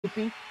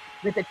UP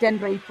with 10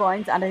 rate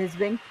points under his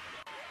wing.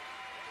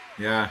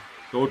 Yeah,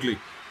 totally.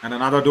 And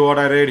another do or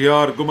die raid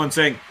here. Guman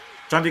Singh.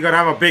 Chandigarh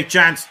have a big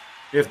chance.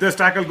 If this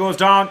tackle goes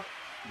down,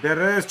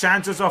 there is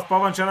chances of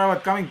Pawan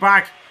Sharawat coming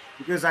back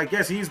because I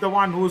guess he's the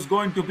one who's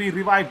going to be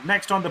revived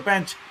next on the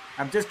bench.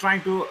 I'm just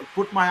trying to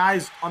put my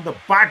eyes on the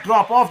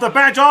backdrop of the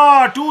bench.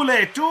 Oh, too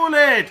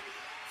late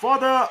for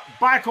the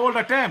backhold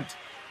attempt.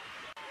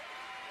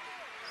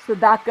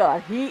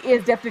 Sudhakar, he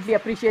is definitely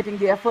appreciating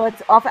the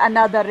efforts of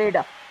another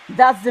raider.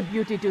 That's the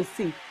beauty to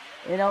see.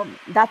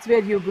 That's where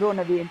you grow,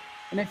 Naveen.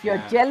 And if you're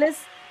Yeah.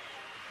 jealous,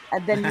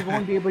 then you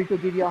won't be able to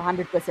give your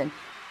 100%.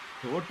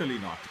 Totally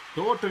not.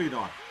 Totally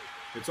not.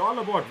 It's all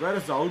about where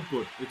is the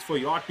output. It's for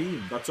your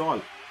team. That's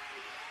all.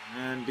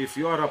 And if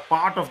you are a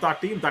part of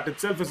that team, that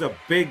itself is a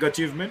big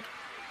achievement.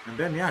 And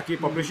then, yeah,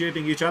 keep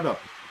appreciating each other.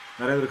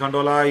 Narendra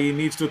Khandola, he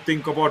needs to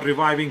think about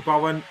reviving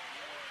Pawan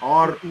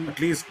or at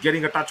least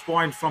getting a touch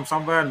point from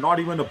somewhere, not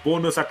even a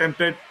bonus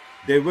attempted.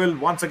 They will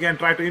once again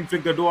try to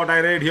inflict the do or die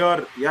raid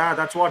here. Yeah,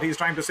 that's what he's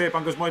trying to say.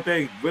 Pankaj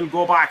Moite will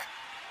go back.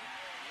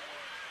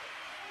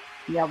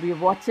 Yeah, we're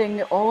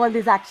watching all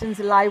these actions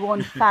live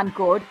on fan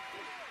code,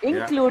 Yeah.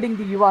 including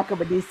the Yuva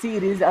Kabaddi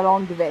series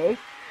along the way.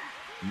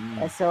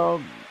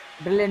 So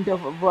brilliant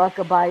of work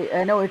by,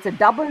 it's a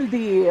double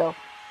the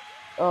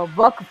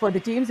work for the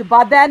teams.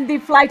 But then the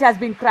flight has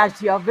been crashed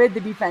here with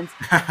the defense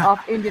of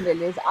Indian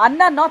Railways.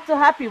 Anna not so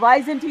happy. Why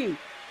isn't he?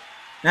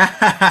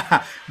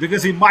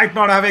 Because he might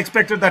not have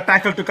expected that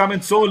tackle to come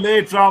in so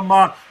late from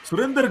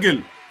Surinder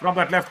Gill from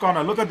that left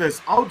corner. Look at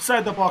this.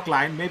 Outside the back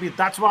line. Maybe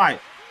that's why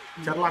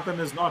Charlatan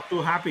is not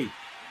too happy.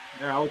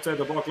 Yeah, outside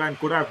the back line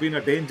could have been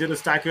a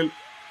dangerous tackle.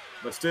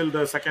 But still,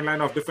 the second line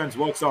of defense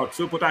works out.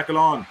 Super tackle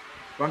on.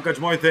 Pankaj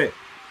Moite.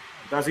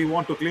 Does he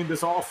want to clean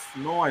this off?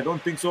 No, I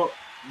don't think so.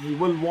 He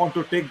will want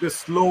to take this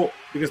slow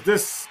because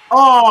this.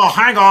 Oh,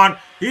 hang on.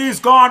 He's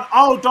gone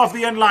out of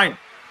the end line.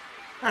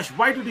 Gosh,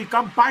 why did he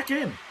come back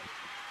in?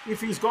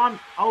 If he's gone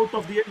out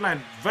of the end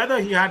line, whether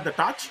he had the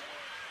touch,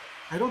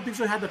 I don't think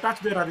so. He had the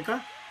touch there,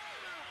 Radhika.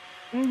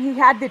 He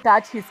had the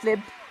touch. He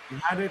slipped. He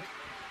had it.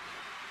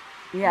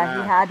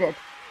 Yeah, he had it.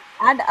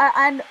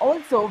 And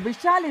also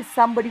Vishal is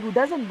somebody who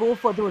doesn't go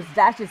for those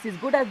dashes. He's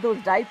good at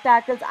those dive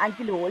tackles,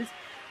 ankle holds.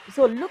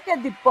 So look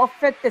at the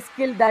perfect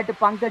skill that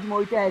Pankaj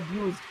Moite had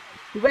used.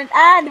 He went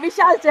and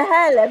Vishal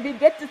Chahal, and we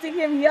get to see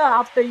him here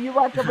after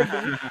Yuva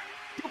Kabaddi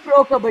to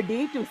Pro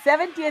Kabaddi to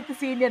 70th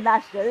Senior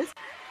Nationals,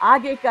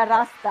 Aage Ka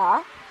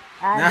Rasta,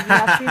 and we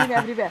have seen him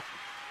everywhere.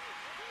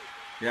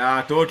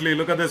 Yeah, totally.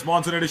 Look at this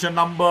monsoon edition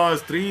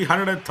numbers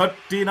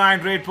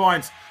 339 rate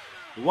points.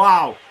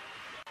 Wow.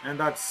 And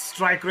that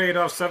strike rate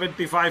of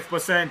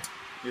 75%.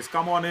 He's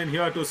come on in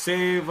here to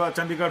save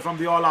Chandigarh from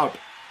the all out.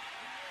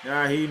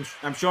 Yeah,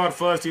 I'm sure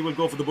first he will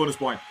go for the bonus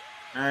point.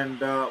 And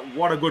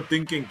what a good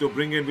thinking to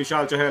bring in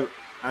Vishal Chahal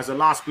as a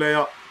last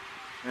player.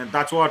 And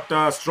that's what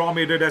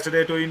Stromy did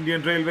yesterday to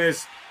Indian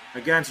Railways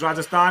against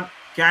Rajasthan.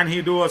 Can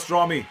he do a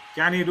Stromy?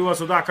 Can he do a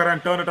Sudhakar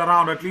and turn it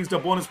around? At least a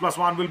bonus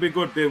 +1 will be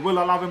good. They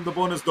will allow him the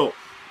bonus though.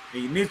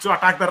 He needs to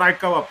attack the right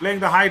cover,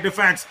 playing the high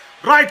defense.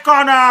 Right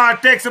corner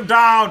takes him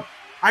down.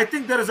 I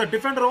think there is a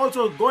defender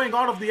also going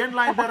out of the end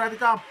line there,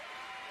 Radhika.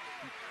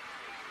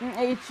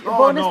 Each Oh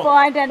bonus no.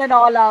 point and an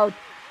all out.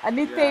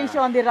 Nitesh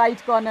Yeah, on the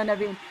right corner,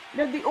 Naveen.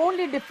 The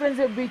only difference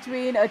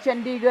between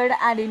Chandigarh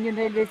and Indian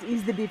Railways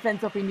is the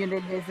defense of Indian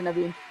Railways,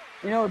 Naveen.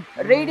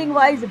 Rating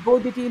wise,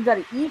 both the teams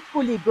are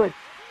equally good.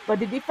 But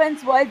the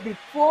defense wise, the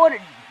four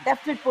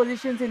definite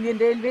positions Indian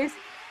Railways,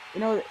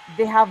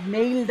 they have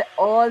nailed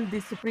all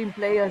the supreme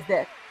players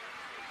there.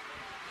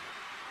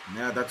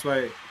 yeah, that's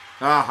why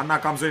Hanna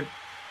comes in.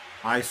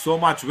 I so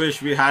much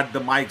wish we had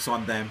the mics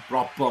on them,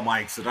 proper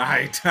mics,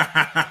 right?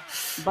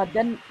 But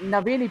then,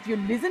 Naveen, if you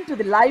listen to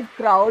the live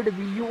crowd,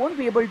 you won't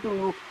be able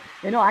to,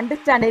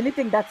 understand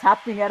anything that's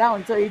happening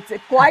around. So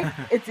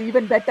it's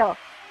even better.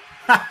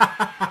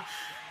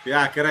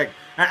 Yeah, correct.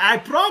 I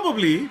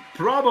probably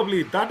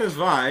that is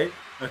why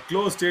a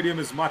closed stadium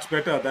is much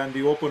better than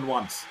the open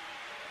ones.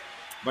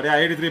 But yeah,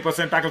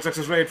 83% tackle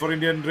success rate for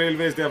Indian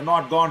Railways. They have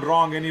not gone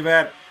wrong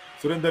anywhere.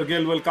 Surinder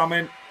Gill will come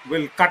in,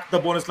 will cut the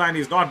bonus line.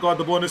 He's not got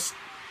the bonus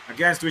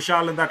against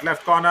Vishal in that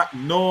left corner.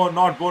 No,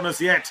 not bonus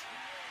yet.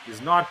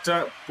 He's not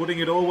putting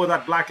it over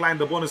that black line,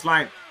 the bonus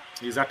line.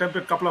 He's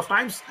attempted a couple of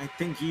times. I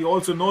think he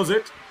also knows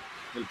it.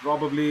 He'll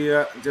probably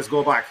just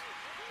go back.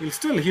 He'll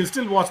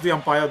still watch the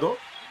umpire though.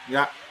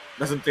 Yeah,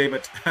 doesn't claim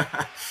it.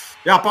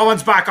 Yeah,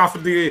 Pawan's back after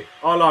the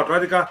all out.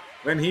 Radhika,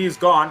 when he's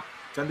gone,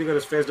 Chandigarh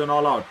is faced an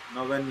all out.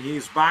 Now when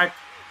he's back,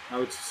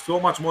 now it's so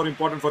much more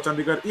important for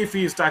Chandigarh if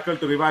he is tackled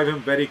to revive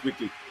him very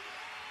quickly.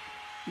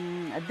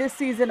 This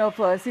season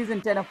of season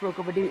 10 of Pro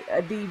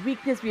Kabaddi, the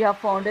weakness we have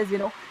found is,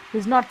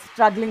 he's not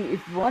struggling.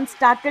 If once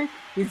tackled,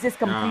 he's just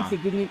Yeah,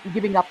 completely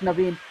giving up,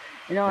 Naveen.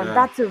 yeah,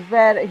 That's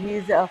where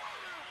he's,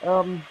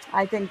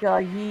 I think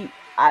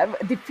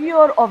the fear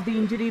of the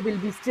injury will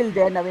be still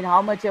there, Naveen.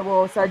 How much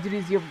ever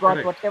surgeries you've got,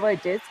 correct, whatever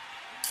it is.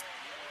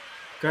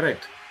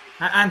 correct.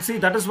 And see,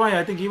 that is why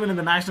I think even in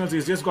the nationals,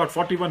 he's just got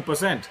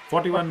 41%.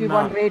 41,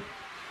 41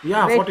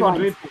 yeah, rate 41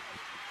 points. rate.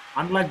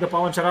 Unlike the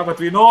Pawan Sharabat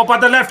we know,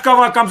 but the left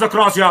cover comes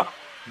across here.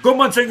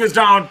 Gumman Singh is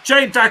down.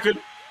 Chain tackle.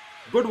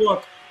 Good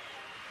work.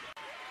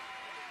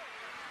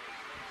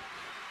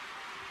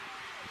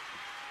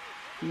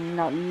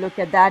 Now look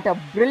at that, a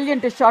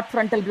brilliant short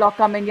frontal block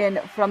coming in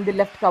from the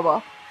left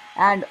cover.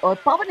 And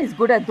Pawan is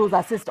good at those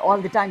assists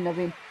all the time,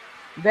 Naveen.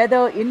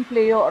 Whether in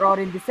play or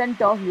in the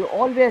center, he's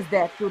always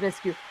there to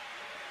rescue.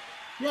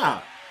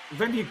 Yeah,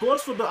 when he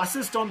goes for the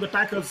assist on the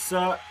tackles,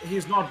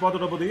 he's not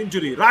bothered about the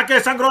injury.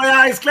 Rakesh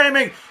Sangroya is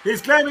claiming.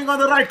 He's claiming on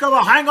the right cover.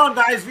 Hang on,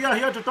 guys. We are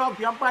here to talk.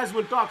 The umpires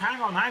will talk.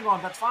 Hang on, hang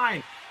on. That's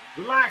fine.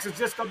 Relax. It's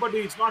just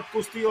kabaddi. It's not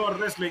kusti or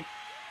wrestling.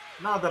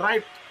 Now the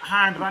right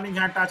hand, running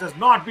hand touch has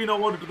not been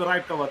awarded to the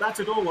right cover. That's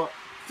it over.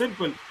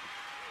 Simple.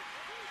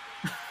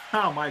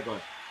 Oh my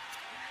God.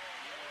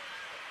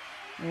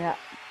 Yeah,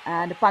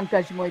 and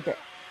Pankaj Moite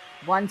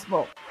once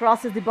more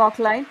crosses the box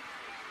line,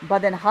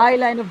 but then high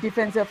line of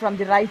defender from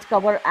the right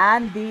cover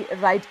and the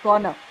right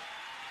corner.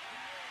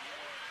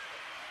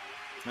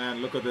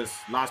 And look at this.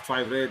 Last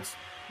 5 raids.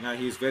 Now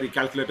he's very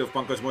calculative,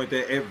 Pankaj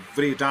Moite,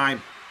 every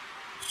time.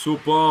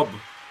 Superb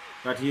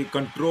that he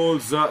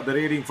controls the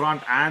raiding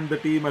front and the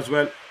team as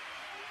well.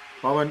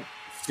 Pawan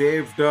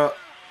saved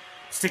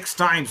 6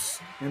 times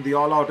in the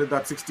all-out in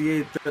that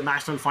 68th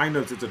national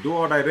finals. It's a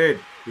do-or-die raid.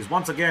 He's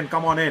once again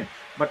come on in.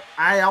 But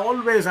I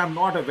always am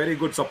not a very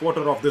good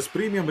supporter of this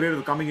premium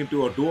raider coming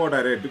into a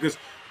do-or-die raid, because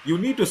you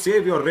need to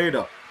save your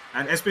raider.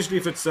 And especially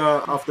if it's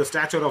of the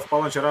stature of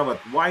Pawan Sharavat,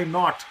 why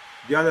not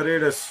the other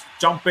raiders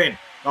jump in?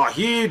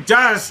 He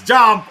just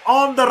jumped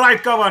on the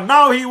right cover.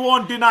 Now he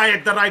won't deny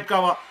it, the right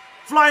cover.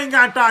 Flying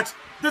hand touch.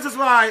 This is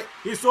why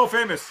he's so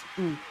famous.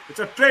 It's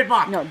a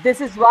trademark. No,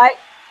 this is why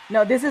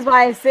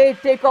I say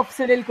take off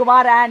Sunil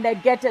Kumar and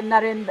get get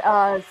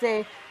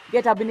Abhinesh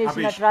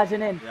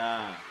Natarajan in.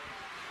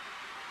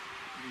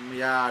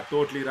 Yeah,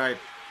 totally right.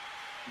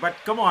 But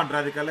come on,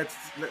 Radhika,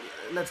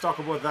 let's talk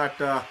about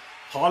that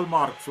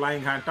hallmark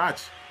flying hand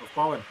touch of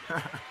Pawan.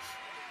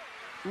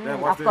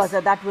 Of course,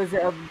 that was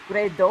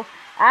great though.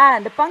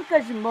 And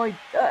Pankaj Moite,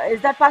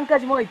 is that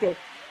Pankaj Moite?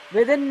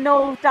 Within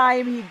no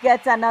time, he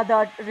gets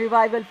another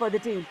revival for the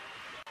team.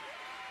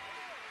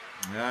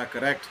 Yeah,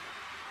 correct.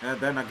 And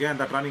then again,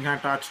 that running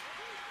hand touch.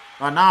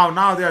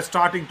 Now they are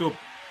starting to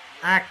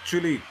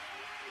actually,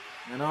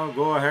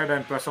 go ahead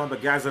and press on the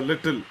gas a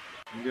little,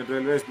 Indian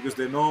Railways, because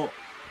they know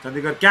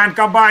Chandigarh can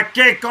come back.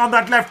 Kick on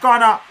that left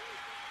corner.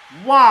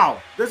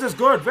 Wow, this is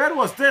good. Where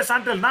was this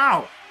until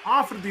now?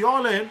 After the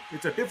all-in,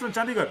 it's a different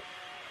Chandigarh.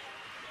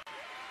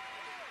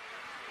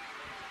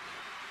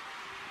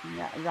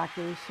 Yeah,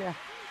 Rakesh.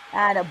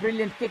 And a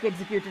brilliant kick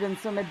executed on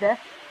Sumit there.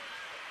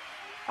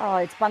 Oh,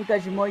 it's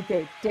Pankaj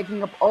Moite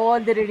taking up all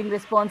the raiding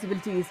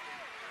responsibilities.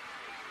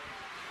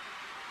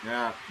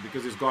 Yeah,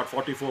 because he's got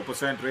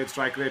 44% raid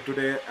strike rate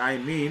today. I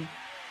mean,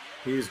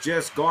 he's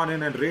just gone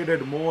in and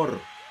raided more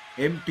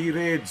empty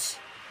raids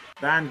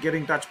than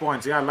getting touch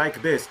points. Yeah, like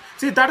this.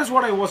 See, that is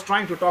what I was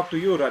trying to talk to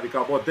you,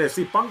 Radhika, about this.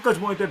 See, Pankaj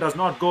Moite does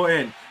not go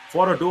in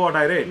for a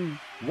do-or-die raid.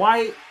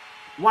 Why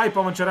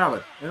Pawan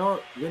Sharavat?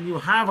 When you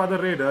have other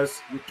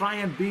raiders, you try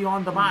and be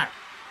on the mat.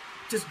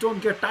 Just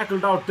don't get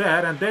tackled out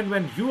there, and then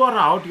when you are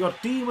out, your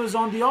team is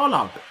on the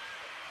all-out.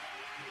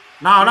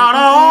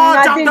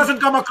 No, jump doesn't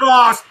come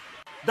across.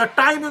 The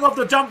timing of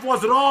the jump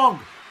was wrong.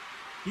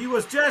 He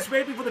was just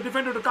waiting for the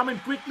defender to come in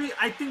quickly.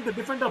 I think the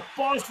defender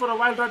paused for a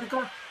while,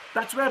 Radhika.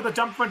 That's where the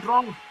jump went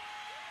wrong.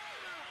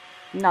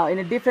 Now, in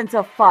a difference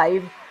of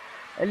 5,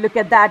 look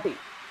at that.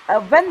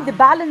 When the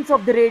balance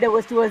of the raider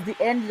was towards the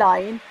end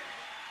line,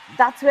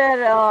 that's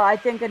where I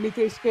think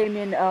Nitesh came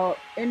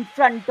in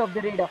front of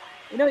the raider.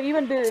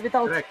 Even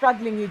without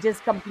struggling, he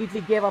just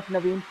completely gave up,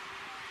 Naveen.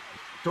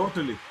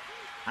 Totally.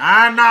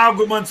 And now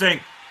Gumman Singh.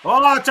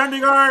 Oh,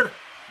 Chandigarh,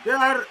 they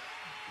are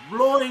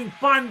blowing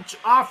punch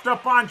after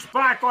punch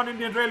back on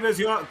Indian Railways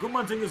here.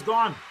 Gumman Singh is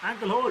gone.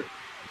 Ankle hold.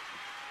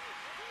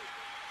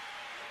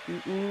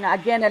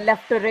 Again, a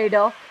left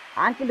raider.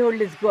 Ankle hold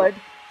is good.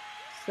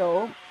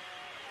 So,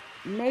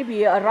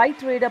 maybe a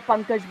right raider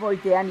Pankaj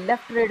Moite and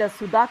left raider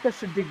Sudhakar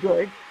should be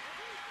good.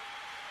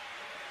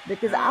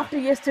 Because after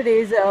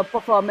yesterday's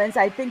performance,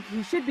 I think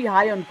he should be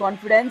high on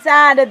confidence,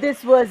 and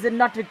this was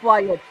not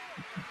required.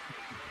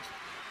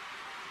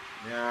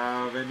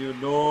 Yeah, when you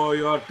know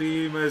your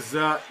team is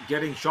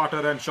getting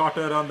shorter and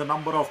shorter on the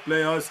number of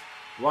players,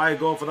 why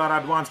go for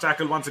that advanced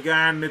tackle once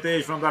again?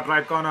 Nitesh from that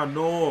right corner.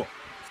 No,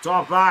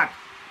 stop that.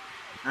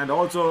 And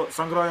also,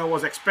 Sangroya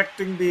was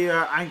expecting the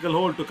ankle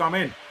hold to come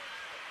in.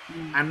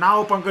 And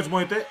now Pankaj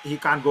Moite, he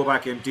can't go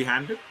back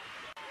empty-handed.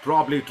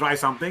 Probably try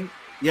something.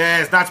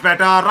 Yes, that's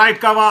better. Right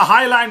cover,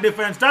 high line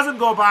defense, doesn't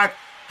go back,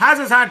 has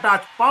his hand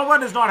touched.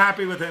 Pawan is not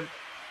happy with him.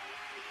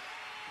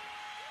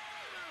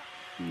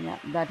 Yeah,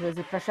 that was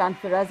Prashant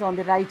Firaz on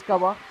the right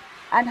cover.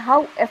 And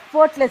how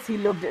effortless he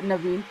looked,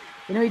 Naveen.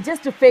 He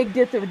just faked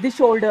it with the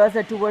shoulders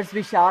towards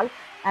Vishal,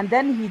 and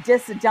then he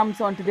just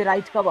jumps onto the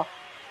right cover.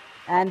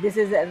 And this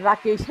is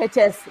Rakesh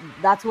HS.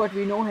 That's what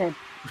we know him.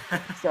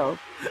 So,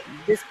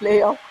 this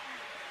player.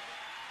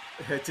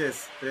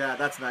 HS, yeah,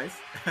 that's nice.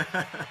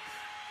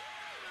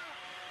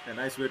 A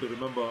nice way to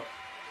remember.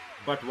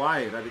 But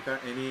why, Radhika?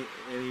 Any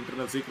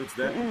internal secrets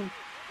there? Mm-mm.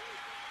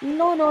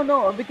 No, no,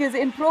 no. Because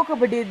in Pro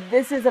Kabaddi,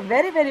 this is a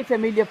very, very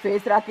familiar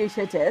face, Rakesh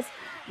HS.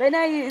 When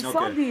I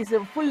saw Okay.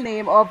 the full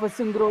name of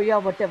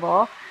Sungroya,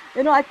 whatever,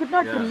 I could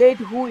not Yeah. relate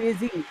who is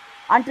he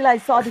until I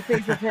saw the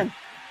face of him.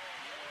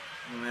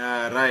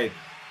 Yeah. Right.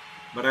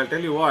 But I'll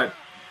tell you what.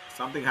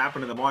 Something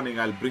happened in the morning.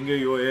 I'll bring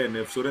you in.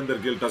 If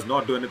Surinder Gill does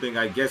not do anything,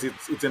 I guess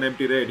it's an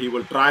empty raid. He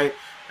will try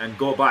and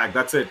go back.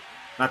 That's it.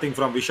 Nothing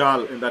from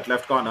Vishal in that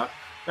left corner.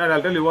 And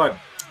I'll tell you what.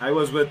 I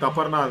was with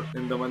Aparna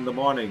in the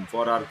morning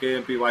for our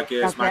KMP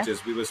YKS Okay.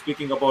 matches. We were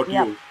speaking about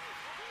Yep. you.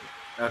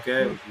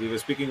 Okay, Mm. we were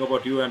speaking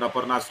about you and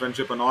Aparna's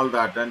friendship and all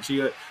that, and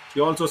she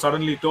also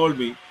suddenly told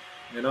me,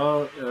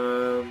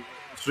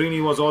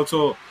 Srini was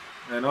also,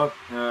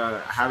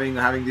 having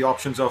the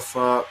options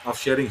of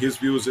sharing his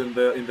views in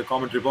the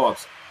commentary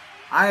box.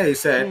 I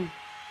said,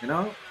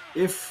 Mm.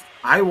 if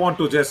I want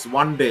to just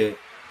one day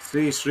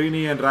see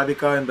Srini and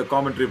Radhika in the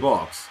commentary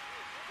box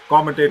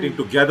commentating Mm.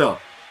 together,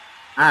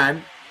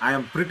 and I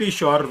am pretty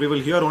sure we will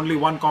hear only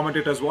one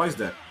commentator's voice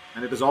there,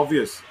 and it is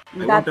obvious.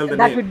 I won't tell the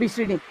That name. would be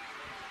Srini.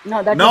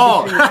 No, that would be No,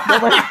 Srini.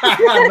 Don't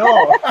worry. no.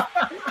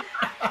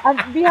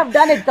 We have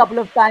done it couple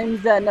of times,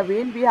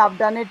 Naveen. We have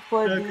done it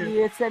for Okay.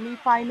 the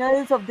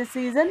semi-finals of this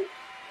season,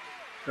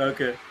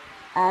 Okay.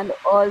 and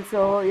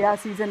also, yeah,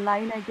 season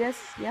 9, I guess.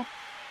 Yeah.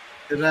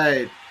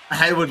 Right.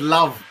 I would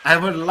love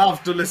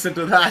to listen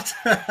to that.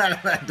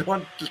 I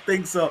don't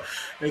think so.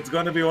 It's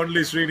going to be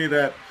only Srini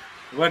there.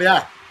 But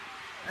yeah,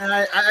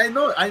 I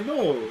know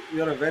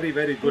you're a very,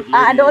 very good And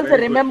lady, also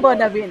very good. remember,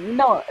 Naveen.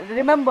 No,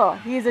 remember,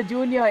 he is a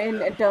junior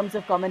in terms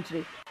of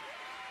commentary.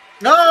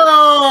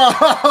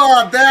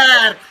 Oh,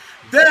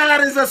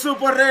 there is a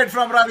super raid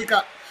from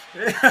Radhika.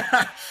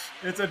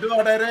 It's a do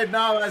or die raid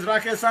now as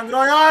Rakesh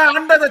Sangroy. Oh,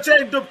 under the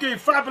chain, Dubki.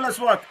 Fabulous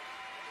work.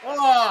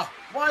 Oh,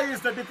 why is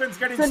the defense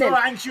getting so Sunil.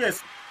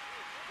 anxious?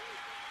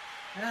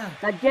 Yeah.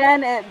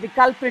 Again, the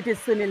culprit is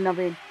Sunil,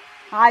 Naveen.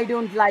 I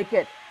don't like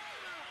it.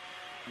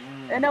 You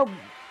Mm, know,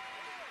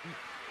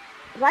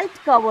 right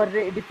cover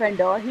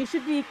defender, he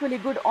should be equally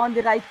good on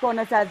the right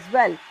corners as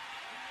well.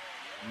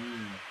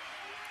 mm.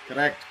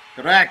 Correct.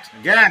 Correct.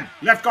 Again,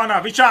 left corner,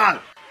 Vishal.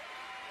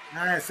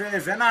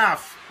 Says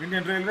enough.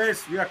 Indian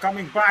Railways, we are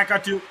coming back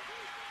at you.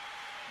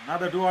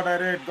 Another do or die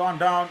raid gone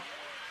down.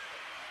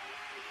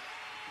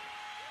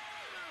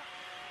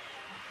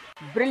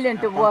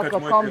 Brilliant work, Pankaj a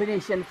Mohite.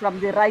 combination from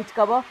the right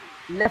cover,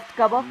 left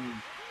cover. Mm,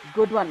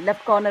 Good one,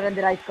 left corner and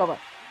the right cover.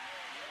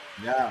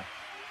 yeah.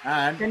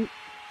 And Chan-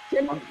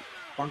 Chan- Pan-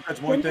 Pankaj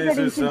Mohite Chandigarh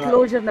is inching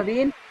closure,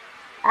 Naveen.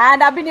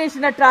 And Abhinesh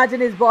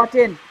Natarajan is bought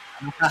in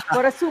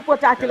for a super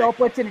tackle correct.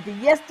 opportunity.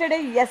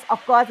 Yesterday, yes,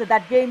 of course,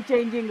 that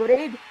game-changing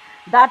raid,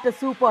 that a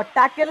super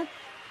tackle.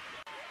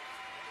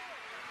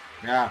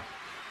 Yeah.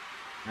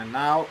 And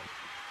now,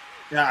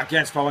 yeah,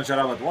 against Pawan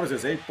Sharawat. What is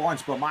this? 8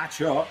 points per match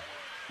here.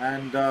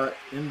 And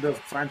in the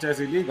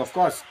franchisee league, of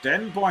course,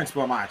 10 points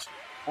per match.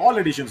 All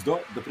editions,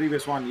 though. The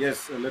previous one,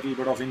 yes, a little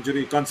bit of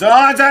injury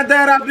concerns. And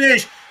there,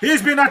 Abnish.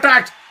 He's been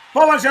attacked.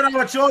 Pawan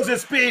Sharawat shows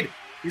his speed.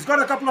 He's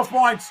got a couple of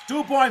points.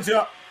 2 points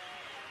here.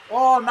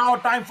 Oh, now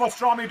time for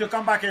Stromy to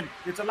come back in.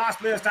 It's the last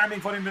player standing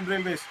for Indian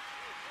Railways.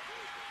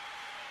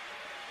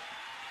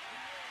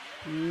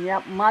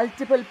 Yep,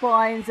 multiple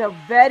points,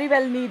 very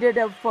well needed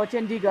for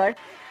Chandigarh.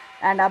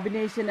 And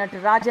Abhinesh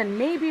Natarajan,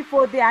 maybe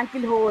for the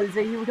ankle holds,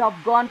 he would have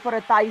gone for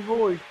a thigh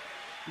hold.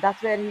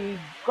 That's where he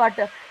got.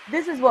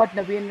 This is what,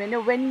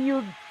 Naveen, when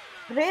you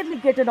rarely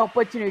get an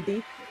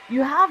opportunity,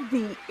 you have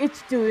the itch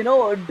to,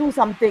 do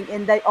something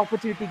in the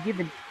opportunity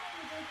given.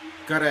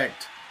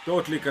 Correct.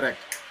 Totally correct.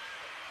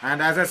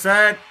 And as I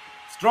said,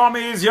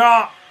 Stromy is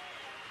here.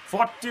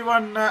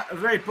 41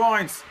 rate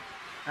points.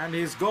 And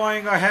he's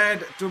going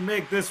ahead to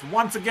make this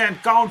once again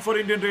count for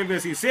Indian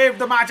Railways. He saved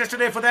the match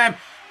yesterday for them.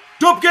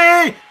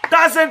 Dubki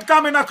doesn't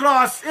come in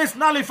across. It's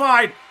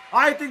nullified.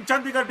 I think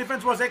Chandigarh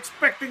defense was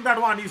expecting that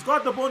one. He's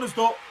got the bonus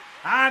though.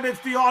 And it's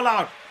the all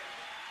out.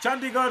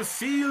 Chandigarh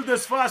sealed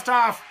this first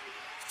half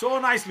so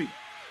nicely.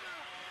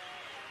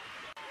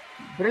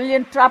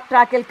 Brilliant trap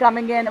tackle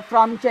coming in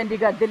from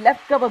Chandigarh. The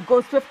left cover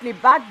goes swiftly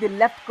back. The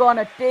left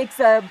corner takes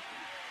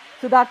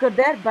Sudhakar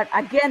there. But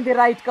again, the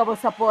right cover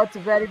supports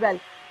very well.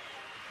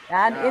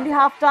 And in Yeah. the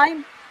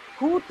halftime,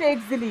 who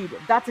takes the lead?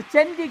 That's a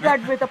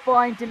Chandigarh with a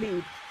point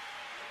lead.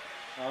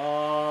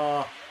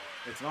 Oh,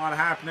 it's not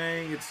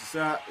happening. It's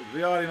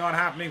really not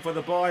happening for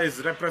the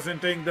boys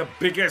representing the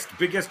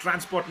biggest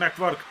transport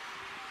network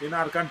in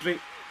our country.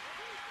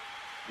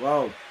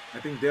 Wow, I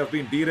think they have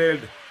been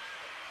derailed.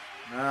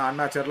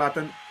 Anna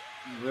Cherlatan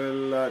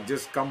will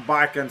just come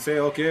back and say,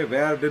 okay,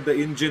 where did the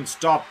engine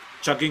stop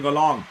chugging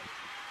along?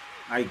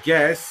 I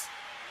guess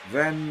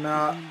when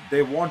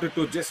they wanted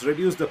to just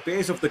reduce the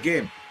pace of the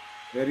game,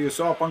 where you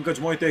saw Pankaj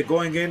Mohite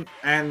going in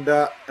and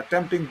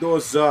attempting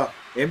those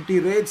empty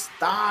raids,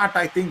 that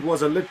I think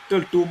was a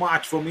little too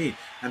much for me.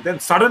 And then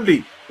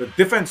suddenly the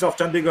defense of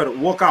Chandigarh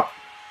woke up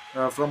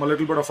from a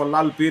little bit of a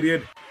lull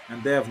period,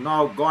 and they have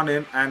now gone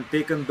in and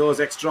taken those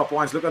extra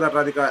points. Look at that,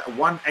 Radhika.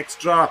 One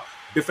extra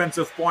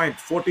defensive point.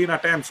 14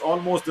 attempts,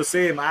 almost the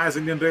same as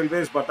Indian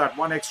Railways, but that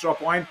one extra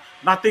point,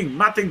 nothing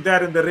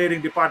there in the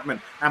rating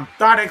department. And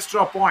that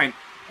extra point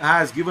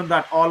has given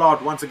that all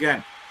out once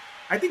again.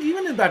 I think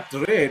even in that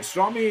raid,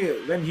 Stormy,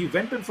 when he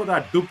went in for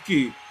that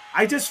dubki,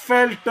 I just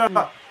felt,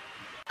 Mm,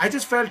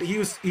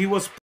 he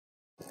was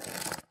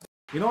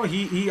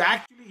he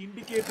actually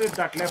indicated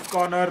that left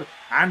corner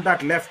and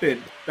that left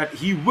in that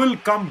he will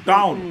come mm,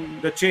 down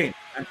mm. the chain,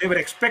 and they were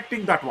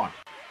expecting that one.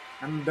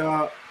 And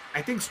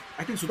I think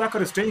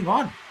Sudhakar is staying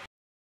on.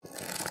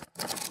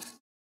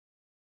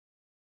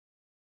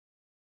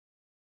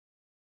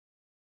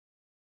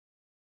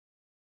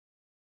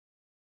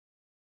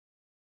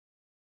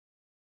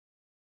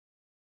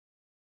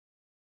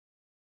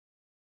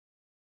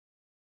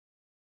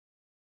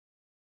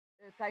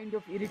 Kind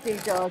of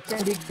irritate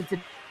Chandigarh's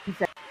defense.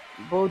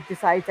 Both the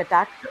sides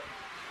attacked.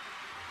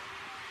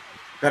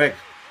 Correct.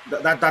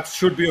 That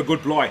should be a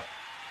good ploy.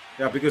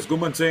 Yeah, because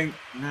Guman Singh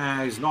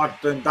is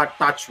not in that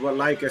touch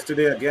like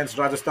yesterday against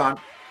Rajasthan.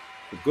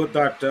 Good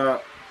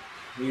that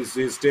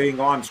he's staying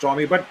on,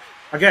 Stormy. But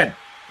again,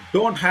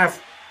 don't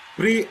have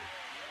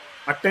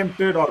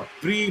pre-attempted or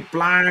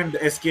pre-planned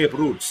escape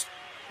routes.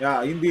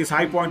 Yeah, in these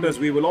high Mm, pointers, mm.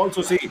 we will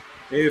also see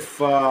if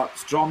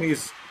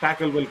Stormy's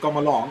tackle will come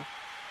along.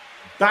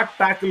 That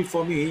tackle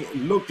for me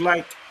looked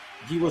like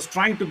he was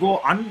trying to go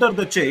under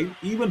the chain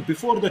even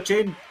before the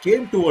chain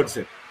came towards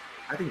him.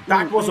 I think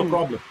that Mm, was a mm,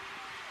 problem.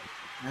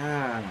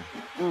 Ah.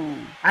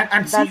 mm.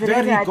 And see That's the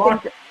where reason he I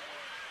got. think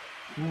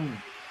Hmm,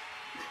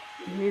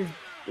 his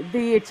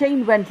the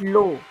chain went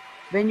low.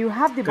 When you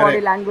have the body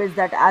correct. language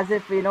that as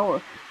if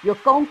your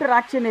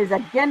counteraction is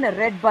again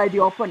read by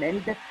the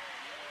opponent,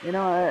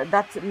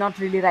 that's not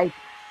really right.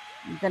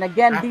 Then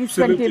again, these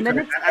 20 Absolutely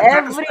correct. minutes, And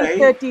that is every why,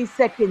 30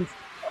 seconds.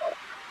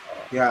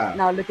 yeah.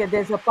 Now look at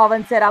this.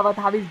 Pavan Sehrawat,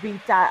 how he's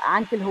being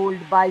ankle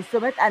hold by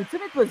Sumit, and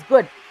Sumit was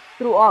good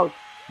throughout.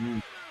 Hmm.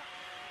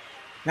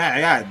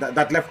 Yeah.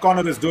 That left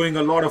corner is doing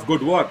a lot of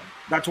good work.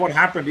 That's what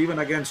happened even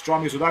against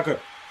Tommy Sudhakar.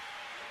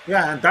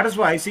 Yeah, and that is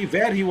why I see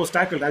where he was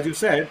tackled. As you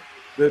said,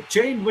 the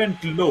chain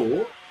went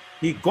low.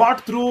 He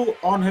got through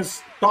on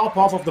his top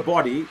half of the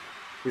body.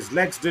 His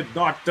legs did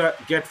not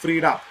get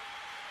freed up.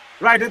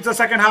 Right, it's the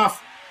second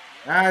half.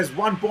 As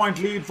 1 point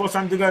lead for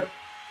Chandigarh.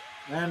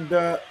 And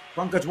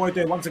Pankaj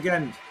Moite once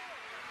again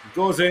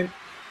goes in.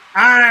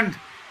 And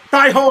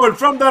tie hold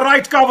from the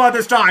right cover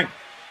this time.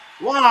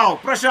 Wow,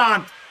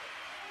 Prashant.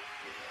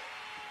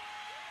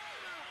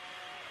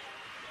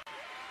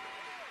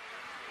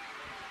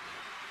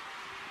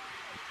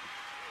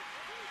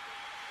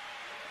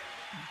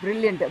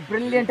 Brilliant,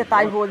 brilliant Brilliant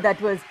thigh work. hold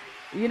that was.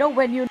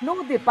 When you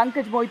know the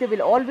Pankaj Moite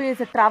will always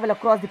travel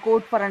across the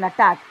court for an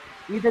attack,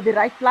 either the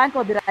right flank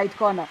or the right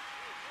corner.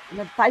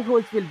 Thigh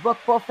holds will work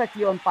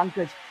perfectly on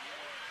Pankaj.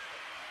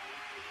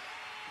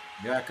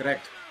 Yeah,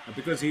 correct.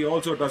 Because he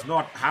also does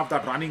not have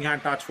that running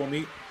hand touch for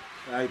me.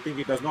 I think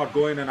he does not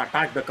go in and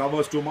attack the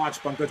covers too much.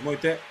 Pankaj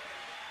Moite.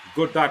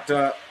 Good that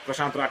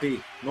Prashant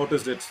Rati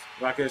noticed it.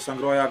 Rakesh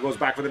Sangroya goes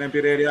back for the empty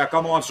area.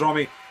 Come on,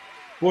 Stromy.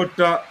 Put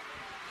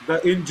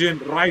the engine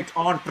right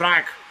on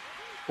track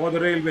for the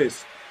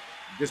railways.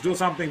 Just do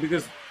something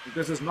because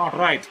this is not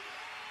right.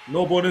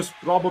 No bonus.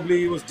 Probably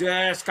he was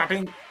just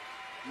cutting.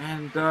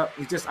 And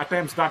he just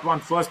attempts that one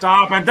first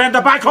up. And then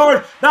the back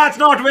hold. That's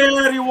not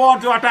where you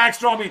want to attack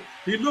Stromy.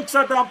 He looks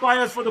at the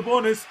umpires for the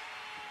bonus.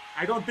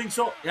 I don't think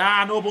so.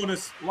 Yeah, no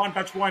bonus. One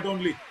touch point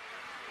only.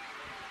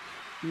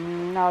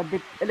 Now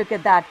look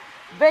at that.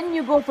 When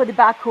you go for the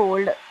back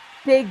hold,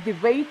 take the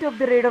weight of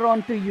the raider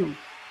onto you.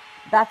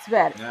 That's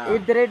where. Yeah,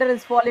 If the raider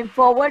is falling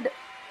forward,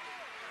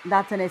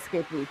 that's an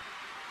escape route.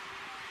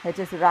 It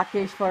is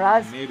Rakesh for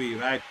us. maybe,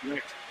 right.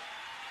 Correct.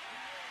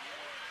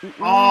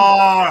 Mm-mm.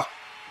 Oh,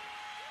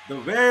 the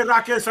way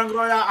Rakesh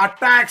Sangroya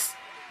attacks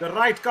the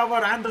right cover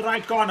and the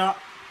right corner.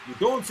 You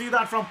don't see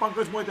that from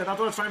Pankaj Moite. That's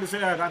what I was trying to say,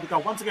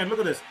 Radhika. Once again, look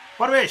at this.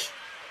 Parvesh.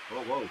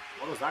 Oh, whoa.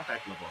 What was that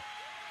tackle about?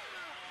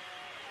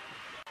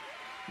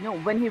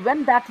 When he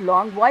went that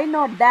long, why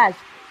not dash?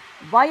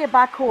 Why a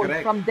back hold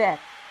Correct. from there?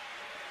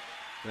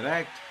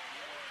 Correct.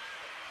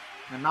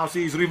 And now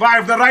see, he's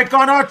revived the right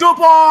corner. 2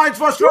 points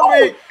for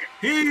Woo! Stromy.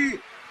 He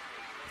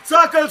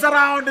circles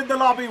around in the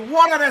lobby.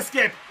 What an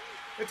escape.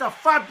 It's a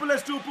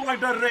fabulous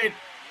 2-pointer raid.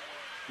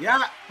 Yeah,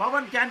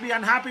 Pavan can be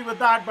unhappy with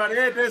that, but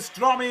it is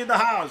Stromy in the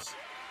house.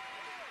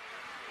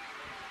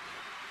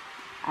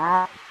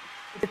 Uh,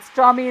 it's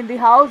Tommy in the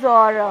house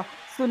or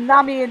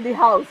Tsunami in the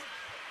house.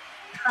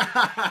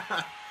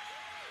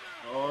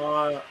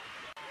 Oh,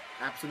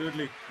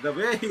 absolutely. The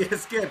way he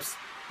escapes.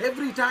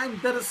 Every time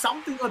there is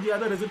something or the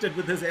other, isn't it,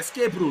 with his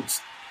escape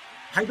routes?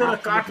 Either a Absolutely.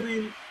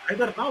 cartwheel,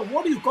 either now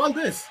what do you call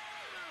this?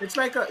 It's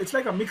like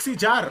a mixie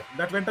jar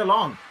that went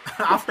along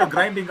after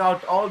grinding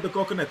out all the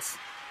coconuts.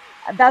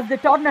 That's the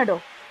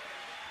tornado.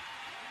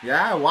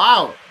 Yeah,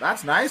 wow,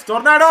 that's nice.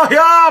 Tornado here,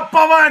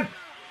 Pavan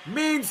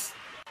means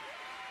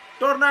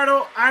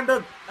tornado and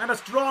a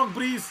strong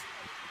breeze.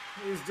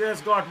 He's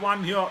just got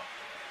one here.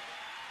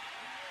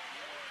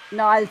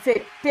 Now I'll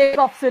say, take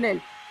off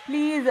Sunil.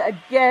 Please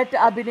get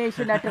Abhinesh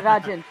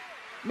Natarajan.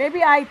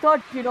 Maybe I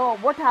thought,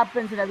 what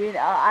happens,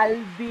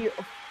 I'll be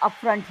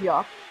upfront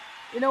here.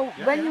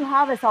 Yeah, When yeah. you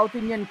have a South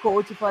Indian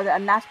coach for a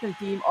national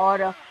team,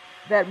 or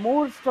where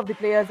most of the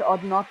players are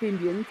North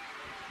Indians,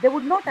 they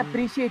would not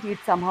appreciate it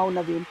somehow,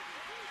 Naveen.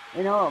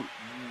 You know,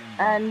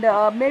 and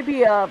maybe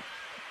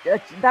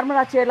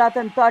Dharmara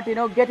Chelathan thought,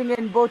 getting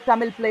in both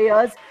Tamil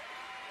players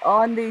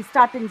on the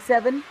starting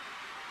seven,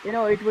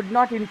 it would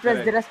not impress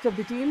the Correct. rest of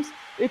the teams.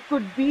 It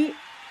could be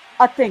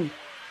a thing.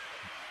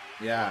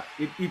 Yeah,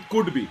 it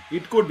could be.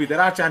 It could be.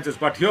 There are chances.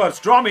 But here,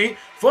 Stormy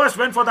first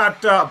went for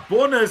that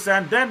bonus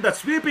and then the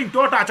sweeping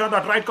toe touch on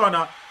that right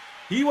corner.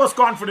 He was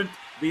confident.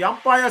 The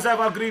umpires have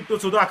agreed to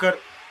Sudhakar.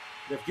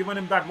 They've given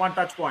him that one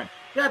touch point.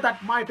 Yeah,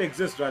 that might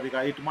exist,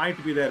 Radhika. It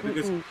might be there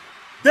because Mm-mm.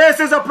 this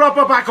is a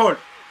proper backhold.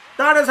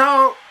 That is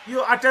how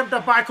you attempt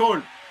a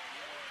backhold.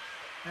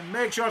 And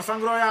make sure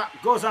Sangroya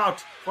goes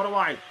out for a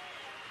while.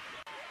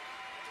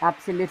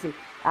 Absolutely.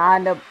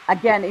 And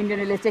again, Indian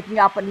Railway is taking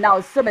up now.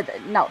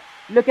 Sumit, now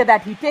look at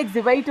that. He takes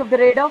the weight of the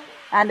raider,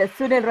 and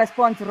Sunil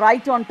responds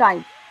right on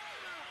time.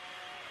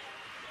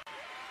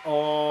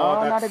 Oh,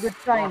 Oh, not a that's good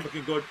not sign.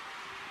 looking good.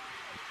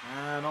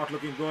 Not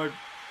looking good.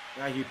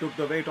 Yeah, he took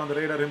the weight on the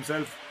radar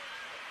himself.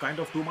 Kind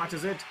of too much,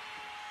 is it?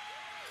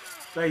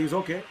 So he's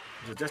okay.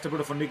 It's just a bit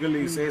of a niggle.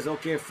 He Mm. says,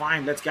 okay,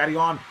 fine, let's carry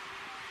on.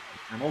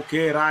 I'm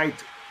okay,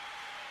 right?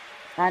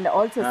 And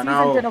also, season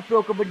Now, 10 of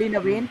Pro Kabaddi hmm,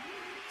 Naveen,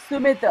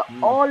 Sumit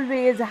hmm.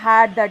 always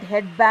had that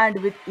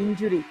headband with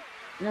injury.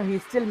 He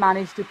still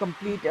managed to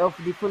complete of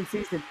the full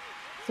season.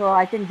 So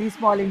I think these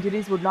small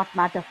injuries would not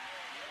matter.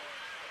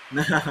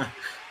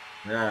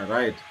 Yeah,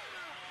 right.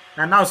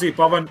 And now see,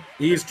 Pavan,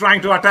 he's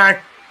trying to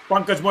attack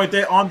Pankaj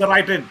Moite on the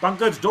right end.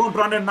 Pankaj, don't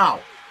run in now.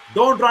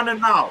 Don't run in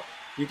now.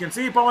 You can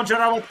see Pavan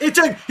Sharawat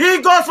itching.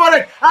 He goes for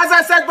it. As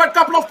I said, but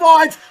couple of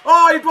points.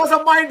 Oh, it was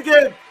a mind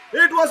game.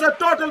 It was a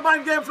total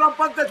mind game from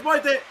Pankaj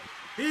Moite.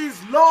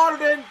 He's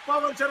lured in.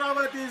 Pavan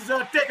Sharawat is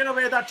taken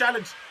away that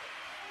challenge.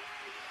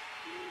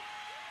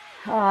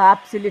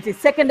 Absolutely.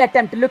 Second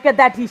attempt. Look at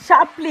that. He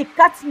sharply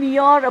cuts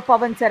near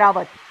Pavan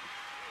Sarawat.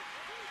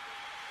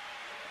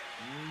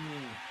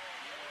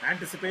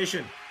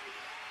 Anticipation.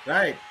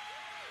 Right.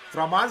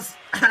 From us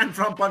and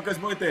from Pankaj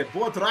Moite.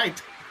 Both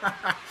right.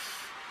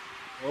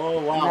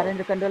 Oh, wow.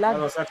 Narendra That Kandola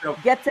was such a.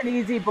 gets an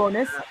easy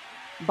bonus,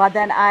 but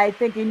then I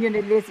think Indian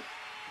Railways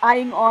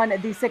eyeing on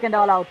the second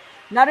all out.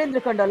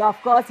 Narendra Kandola,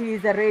 of course, he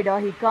is a raider.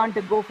 He can't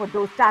go for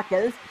those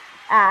tackles.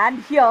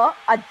 And here,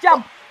 a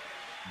jump.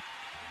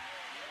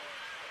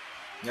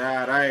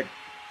 Yeah, right.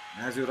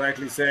 As you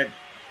rightly said,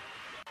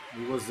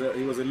 he was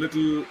a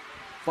little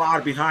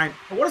far behind.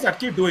 What does that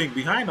kid doing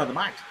behind on the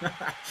mat?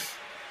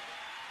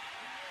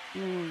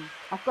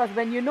 Of course,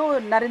 when you know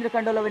Narendra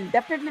Kandola will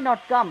definitely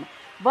not come,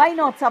 why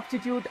not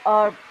substitute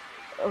a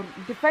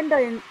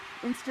defender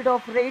instead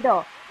of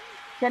raider?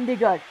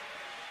 Chandigarh.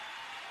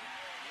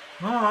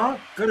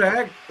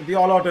 Correct. The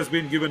all out has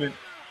been given in.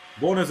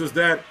 Bonus is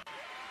there.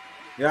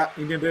 Yeah,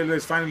 Indian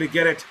Railways finally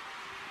get it.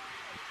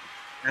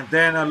 And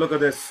then look at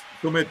this.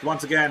 Sumit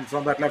once again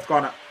from that left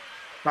corner.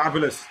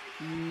 Fabulous.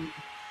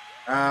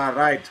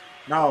 Right.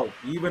 Now,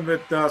 even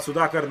with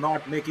Sudhakar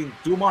not making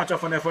too much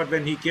of an effort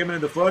when he came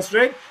in the first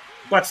raid,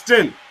 but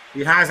still,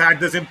 he has had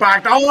this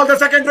impact. Oh, the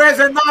second race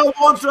and now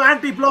wants to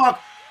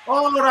anti-block.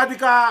 Oh,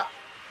 Radhika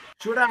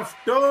should have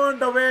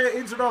turned away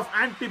instead of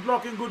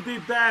anti-blocking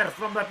Gurdeep there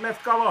from that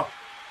left cover.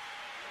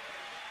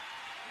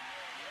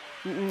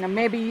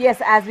 Maybe,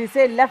 yes, as we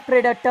say, left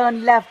raider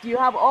turn left. You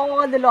have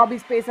all the lobby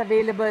space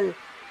available.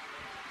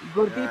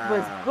 Gurdeep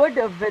was Yeah, good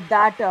with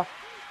that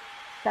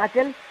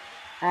tackle.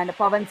 And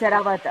Pavan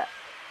Serawat.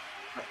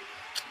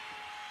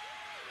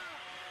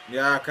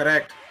 yeah,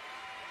 correct.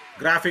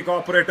 Graphic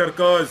operator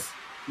curse.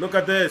 Look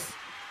at this.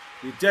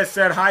 He just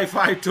said high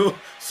five to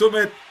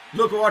Sumit.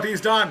 Look what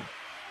he's done.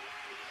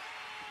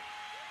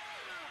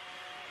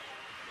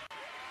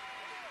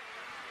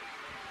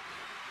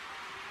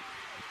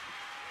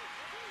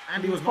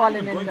 And he was not Fallen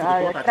even in going for the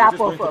toe a touch. He was trap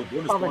just of going for the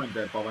bonus Pavan. point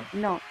there, Pavan.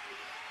 No,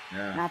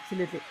 Yeah.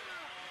 absolutely.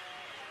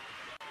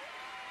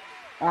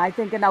 I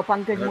think now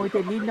Pankaj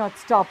Mohite need not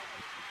stop.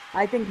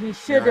 I think he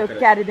should Yeah, correct.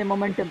 carry the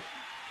momentum.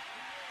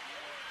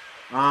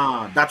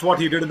 That's what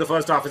he did in the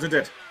first half, isn't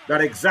it?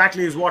 That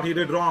exactly is what he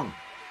did wrong.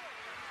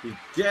 He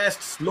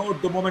just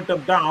slowed the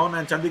momentum down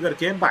and Chandigarh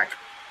came back.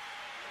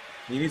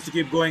 He needs to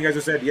keep going, as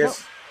you said. No,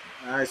 Yes,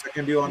 I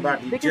second you on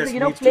that. He because just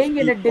needs to playing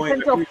in a keep going.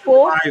 defense At of least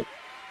four, revive.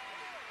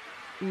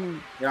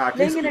 Yeah, at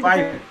playing least in a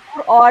revive. defense of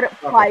 4 or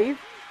Sudhakar. 5,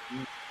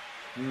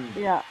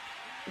 yeah.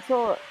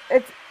 So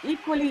it's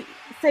equally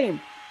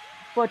same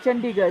for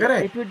Chandigarh.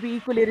 Correct. It would be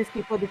equally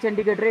risky for the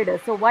Chandigarh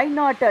Raiders. So why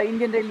not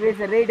Indian Railways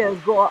Raiders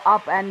go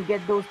up and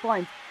get those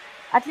points?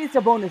 At least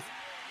a bonus.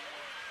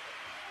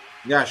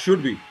 Yeah,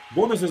 should be.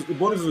 Bonus is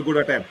a good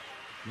attempt.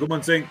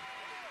 Guman Singh,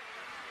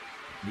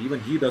 even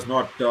he does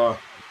not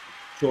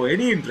show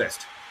any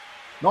interest.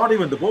 Not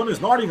even the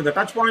bonus, not even the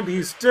touch point.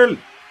 He's still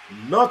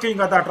lurking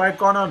at that right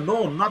corner.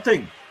 No,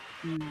 nothing.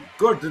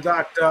 Good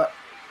that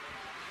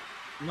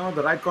no,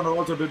 the right corner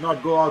also did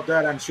not go out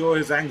there and show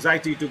his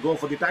anxiety to go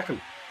for the tackle.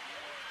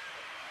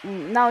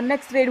 Now,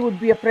 next raid would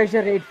be a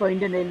pressure raid for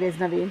Indian Railways,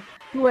 Naveen.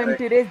 Two Correct.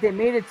 empty raids, they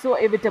made it so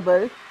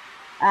evitable.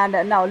 And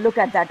now look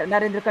at that.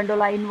 Narendra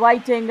Kandola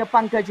inviting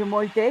Pankaj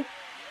Moite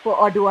for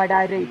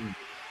Oduada raid.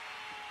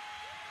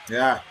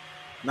 Yeah.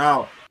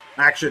 Now,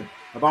 action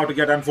about to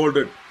get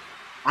unfolded.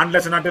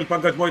 Unless and until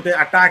Pankaj Moite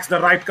attacks the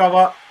right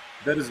cover,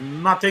 there is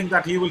nothing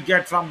that he will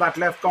get from that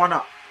left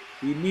corner.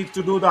 He needs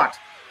to do that.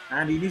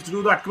 And he needs to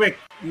do that quick.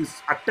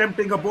 He's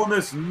attempting a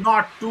bonus,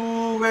 not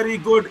too very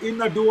good in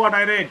the do or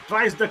die raid.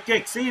 Tries the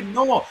kick. See,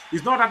 no,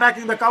 he's not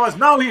attacking the covers.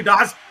 Now he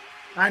does.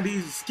 And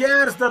he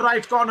scares the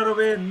right corner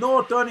away.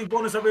 No turning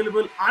bonus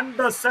available.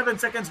 Under 7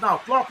 seconds now.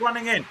 Clock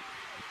running in.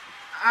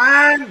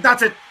 And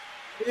that's it.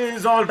 It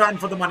is all done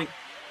for the money.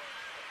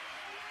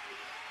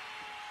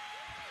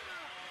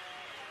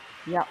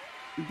 Yeah,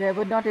 they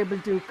were not able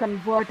to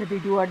convert the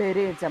do-or-die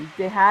raids.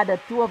 They had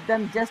two of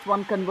them, just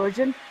one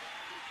conversion.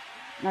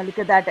 Now look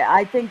at that.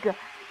 I think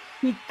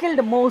he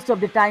killed most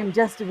of the time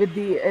just with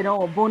the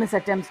bonus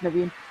attempts,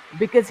 Naveen,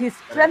 because his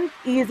strength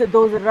is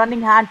those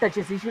running hand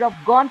touches. He should have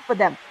gone for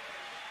them.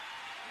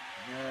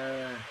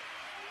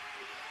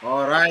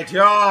 All right,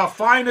 yeah,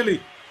 finally.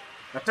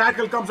 The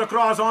tackle comes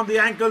across on the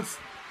ankles,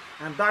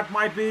 and that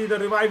might be the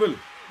revival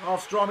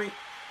of Stormy.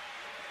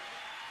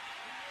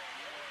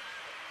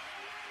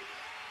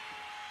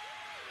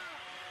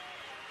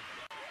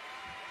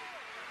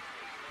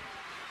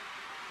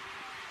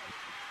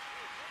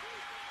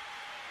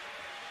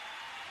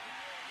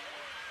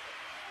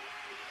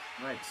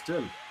 Right,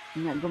 still,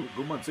 Yeah,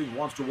 Gumman Singh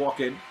wants to walk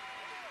in.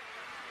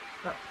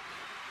 Uh,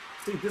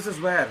 See, this is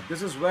where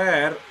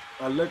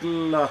a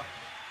little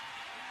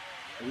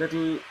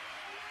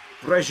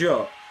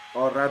pressure,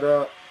 or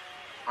rather,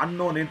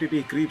 unknown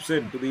entity creeps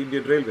into the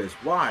Indian Railways.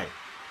 Why?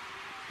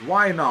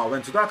 Why now?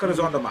 When Sudhakar is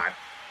on the mat,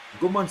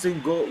 Gumman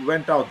Singh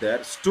went out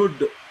there,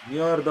 stood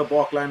near the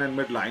balk line and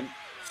midline,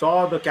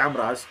 saw the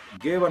cameras,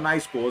 gave a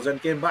nice pose, and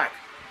came back.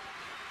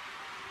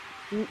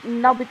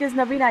 Now, because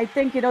Naveen, I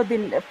think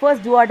the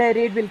first do-or-die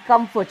raid will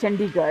come for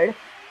Chandigarh,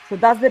 so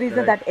that's the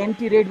reason Correct. that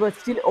empty raid was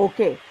still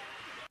okay.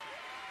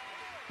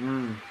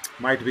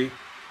 Might be.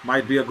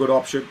 Might be a good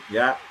option.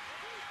 Yeah.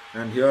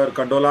 And here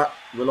Kandola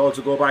will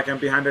also go back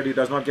empty-handed. He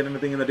does not get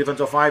anything in the defense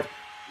of five.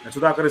 And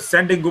Sudhakar is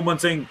sending Gumman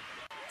Singh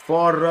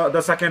for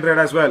the second raid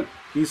as well.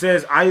 He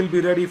says, I'll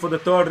be ready for the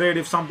third raid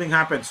if something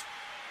happens.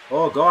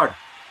 Oh God.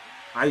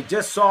 I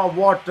just saw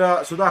what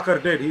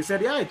Sudhakar did. He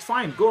said, yeah, it's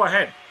fine. Go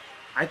ahead.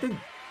 I think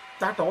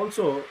that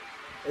also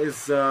is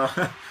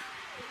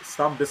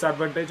some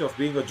disadvantage of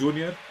being a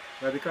junior.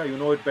 Radhika, you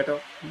know it better.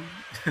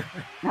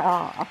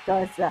 Of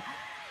course.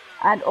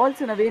 And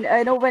also,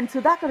 Naveen, when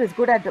Sudhakar is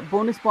good at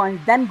bonus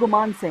points, then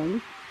Guman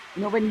Singh,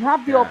 when you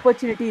have the Yeah.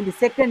 opportunity in the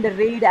second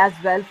raid as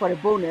well for a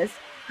bonus,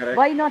 Correct.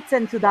 why not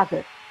send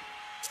Sudhakar?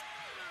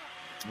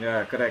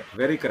 Yeah, correct.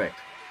 Very correct.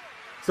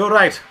 So,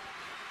 right.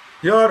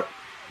 Here,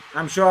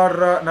 I'm sure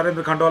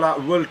Narendra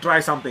Khandola will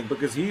try something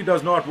because he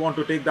does not want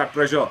to take that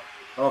pressure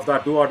of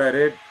that do or die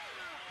raid.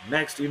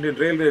 Next, Indian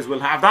Railways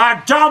will have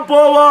that jump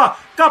over.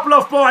 Couple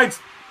of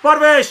points.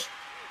 Parvesh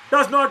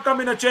does not come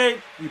in a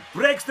chain. He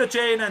breaks the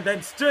chain and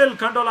then still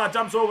Khandola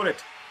jumps over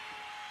it.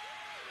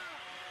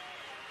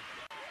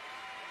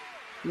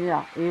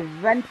 Yeah, he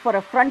went for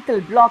a frontal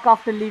block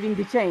after leaving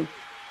the chain.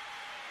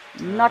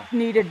 Not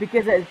needed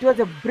because it was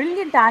a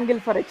brilliant angle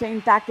for a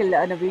chain tackle,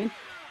 Naveen.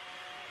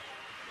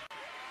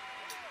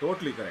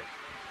 Totally correct.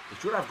 He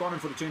should have gone in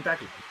for the chain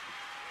tackle.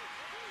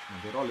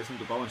 And they're all listening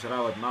to Pawan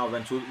Sharawat now.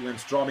 When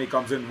Stormy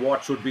comes in,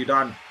 what should be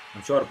done?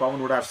 I'm sure Pawan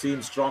would have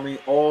seen Stormy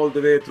all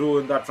the way through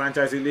in that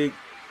franchisee league.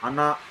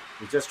 Anna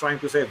is just trying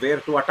to say where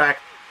to attack.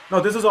 No,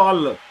 this is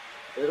all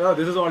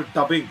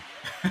dubbing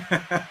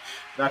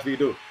that we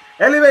do.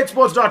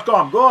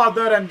 ElevateSports.com. Go out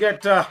there and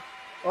get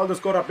all the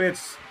score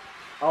updates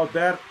out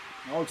there.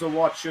 Also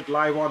watch it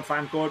live on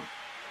fan code.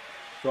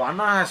 So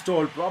Anna has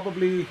told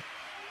probably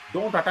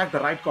don't attack the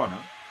right corner.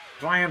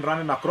 Try and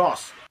run in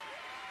across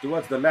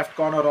towards the left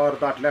corner or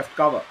that left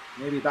cover.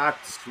 Maybe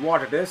that's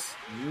what it is.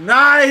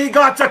 Nah, he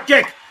got a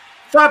kick.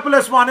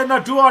 Fabulous one in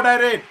a do or die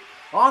raid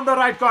on the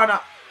right corner.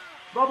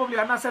 Probably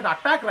Anna said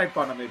attack right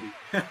corner maybe.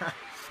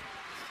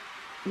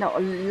 Now,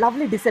 a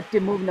lovely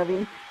deceptive move,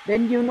 Naveen.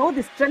 When you know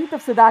the strength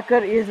of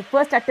Sudhakar is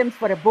first attempts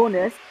for a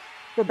bonus,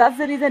 so that's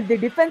the reason the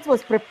defense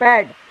was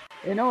prepared,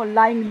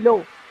 lying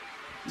low.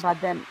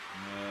 But then,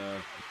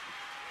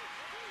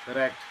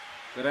 Correct.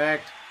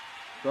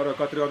 Gaurav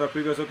Khatri on the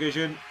previous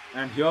occasion.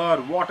 And here,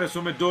 what is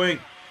Sumit doing?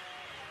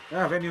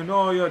 Yeah, when you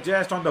know you're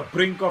just on the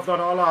brink of that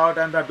all out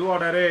and that do or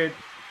die raid,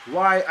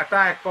 why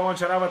attack Pawan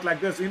Sharawat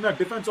like this? In a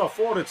defense of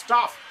four, it's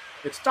tough.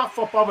 It's tough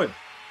for Pawan.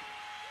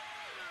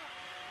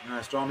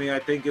 Stormy, I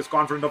think, is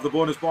confident of the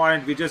bonus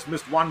point. We just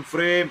missed one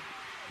frame.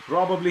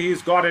 Probably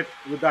he's got it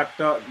with that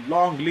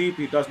long leap.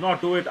 He does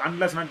not do it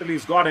unless and until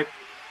he's got it.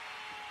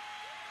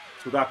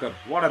 Sudhakar,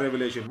 what a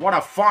revelation. What a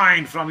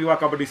find from Yuva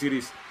Kabaddi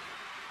series.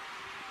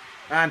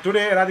 And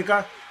today,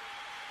 Radhika,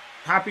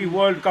 happy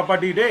World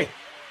Kabaddi Day.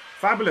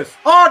 Fabulous.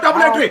 Oh,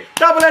 double entry.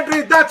 Double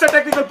entry. That's a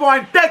technical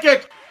point. Take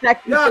it. Yeah,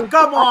 technical.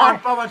 come on,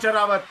 Pawan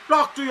Sharawat.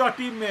 Talk to your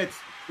teammates.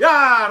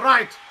 Yeah,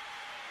 right.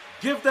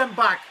 Give them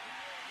back.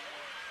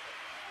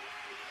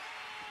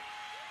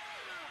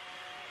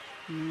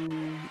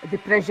 The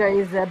pressure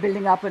is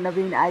building up in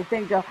Naveen. I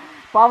think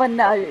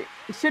Pawan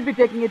should be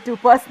taking it too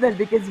personal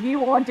because he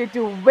wanted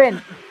to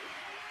win.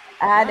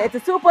 And Yeah. it's a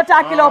super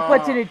tackle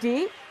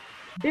opportunity.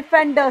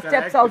 Defender steps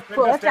Correct. out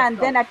Defender first steps and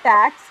out. then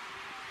attacks.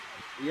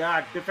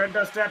 Yeah,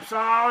 defender steps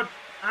out.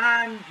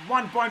 And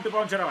 1 point to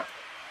Pawan.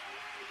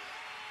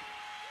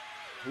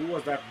 Who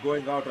was that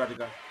going out,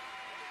 Radhika?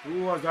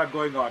 Who was that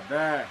going out?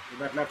 There, in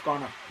that left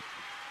corner.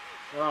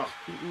 Oh.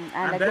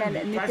 And And then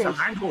again, he tries a Nitesh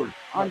handhold in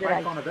on that the right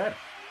right. corner there.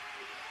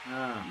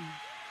 Ah.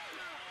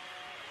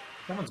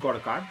 Someone's got a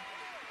card.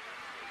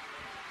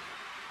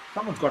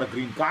 Someone's got a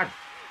green card.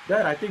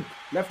 There, I think.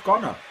 Left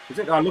corner. Is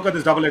it? Look at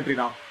this double entry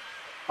now.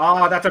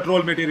 That's a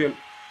troll material.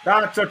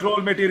 That's a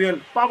troll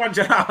material. Pawan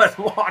Janawat,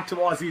 what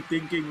was he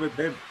thinking with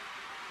him?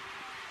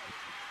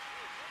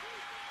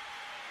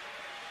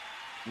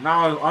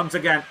 Now, once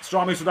again,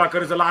 Stormy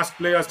Sudhakar is the last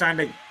player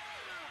standing.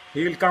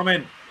 He'll come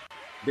in.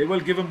 They will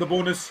give him the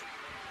bonus.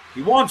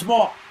 He wants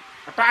more.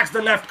 Attacks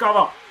the left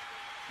cover.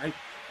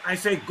 I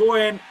say go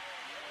in.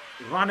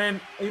 Run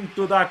in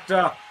into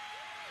that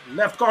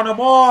left corner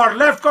more.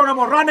 Left corner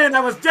more. Run in.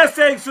 I was just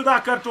saying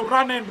Sudhakar to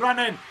run in. Run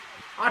in.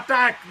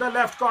 Attack the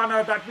left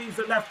corner. That means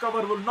the left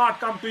cover will not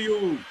come to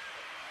you.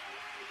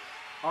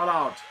 All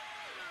out.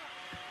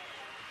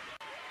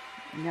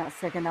 Yeah,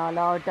 second all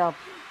out.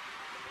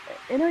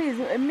 He's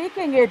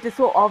making it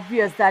so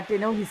obvious that,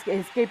 his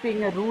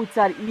escaping routes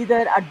are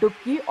either a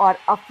dupki or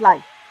a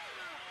fly.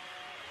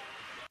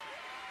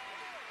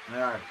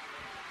 Yeah.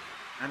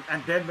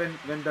 And then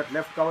when that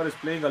left cover is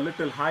playing a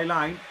little high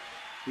line,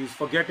 he's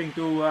forgetting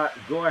to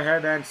go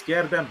ahead and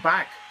scare them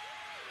back.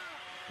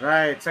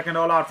 Right, second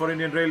all out for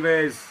Indian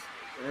Railways.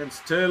 And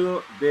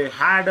still they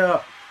had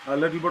a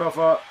little bit of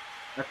a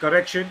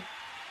correction.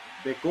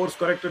 They course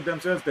corrected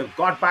themselves. They've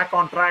got back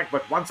on track.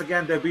 But once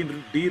again, they've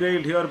been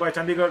derailed here by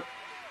Chandigarh.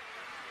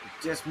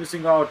 Just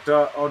missing out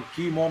on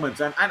key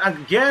moments. And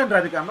again,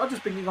 Radhika, I'm not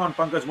just picking on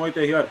Pankaj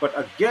Mohite here, but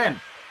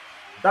again,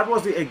 that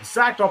was the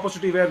exact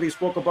opportunity where we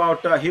spoke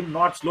about him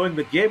not slowing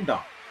the game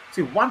down.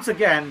 See, once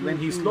again, when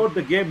he slowed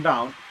the game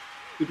down,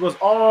 it was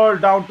all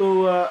down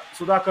to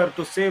Sudhakar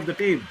to save the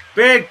team.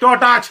 Big toe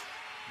touch.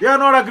 They are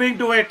not agreeing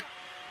to it.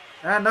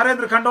 And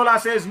Narendra Khandola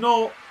says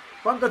no.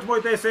 Pankaj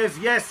Mohite says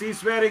yes. He's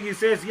swearing. He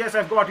says, yes,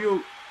 I've got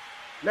you.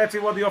 Let's see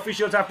what the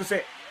officials have to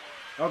say.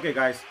 Okay,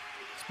 guys.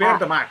 Spare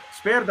the mat.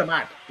 Spare the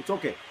mat. It's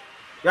okay.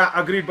 Yeah,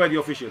 agreed by the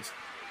officials.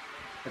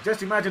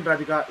 Just imagine,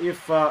 Radhika,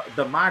 if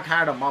the mat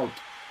had a mouth.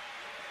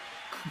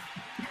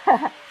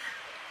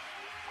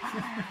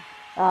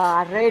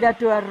 Raider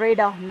to a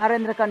raider.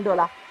 Narendra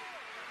Khandola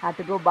had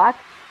to go back.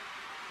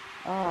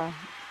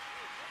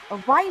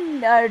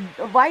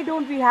 Why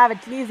don't we have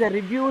at least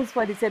reviews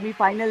for the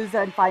semi-finals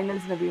and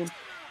finals, Naveen?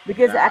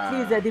 Because at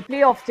least the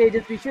playoff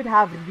stages we should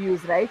have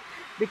reviews, right?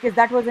 Because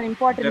that was an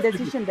important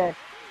decision there.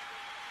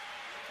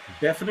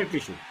 Definitely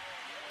should.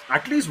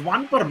 At least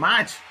one per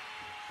match.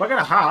 Forget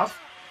a half.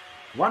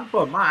 One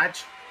per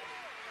match.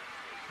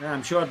 Yeah,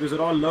 I'm sure these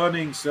are all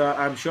learnings.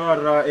 I'm sure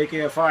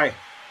AKFI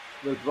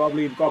will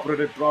probably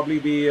incorporate it, probably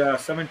the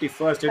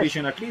 71st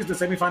edition, at least the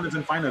semi-finals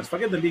and finals.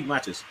 Forget the league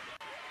matches.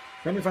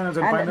 Semi-finals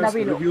and finals,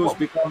 Naveen, reviews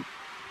become...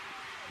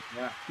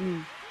 Yeah.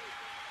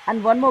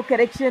 And one more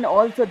correction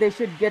also they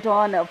should get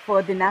on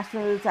for the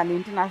nationals and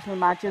international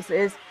matches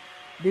is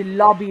the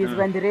lobbies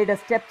when the raider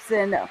steps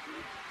in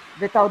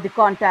without the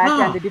contact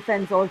and the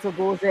defense also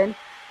goes in.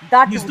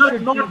 That should be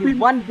the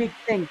one big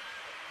thing.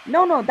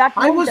 No, that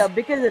won't,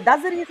 because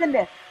that's the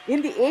reason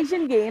in the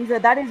Asian Games,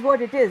 that is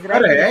what it is,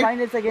 right? In the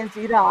finals against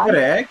Iran,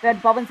 when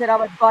Pawan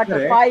Sehrawat got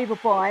 5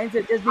 points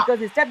just because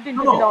he stepped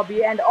into the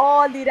lobby and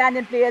all the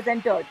Iranian players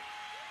entered.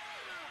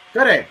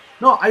 Correct.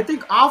 No, I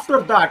think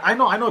after that, I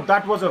know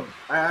that was a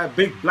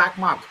big black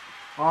mark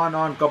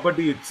on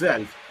Kabaddi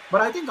itself.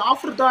 But I think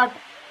after that,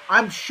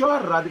 I'm sure,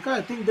 Radhika,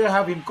 I think they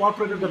have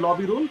incorporated the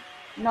lobby rule.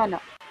 No.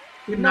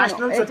 In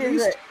nationals at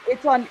least?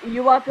 It's on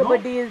Yuva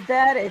Kabaddi is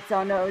there. It's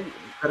on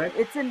correct.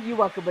 It's in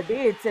Yuva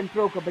Kabaddi. It's in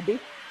Pro Kabaddi,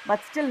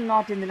 but still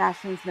not in the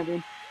nationals,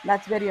 Naveen.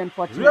 That's very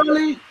unfortunate.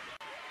 Really?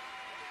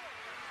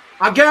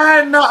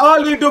 Again,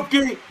 early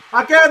Dubki.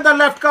 Again, the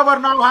left cover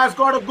now has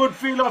got a good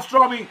feel of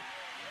Stormy.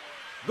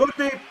 Good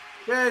deep.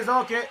 Yes,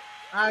 okay.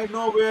 I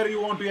know where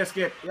you want to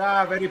escape.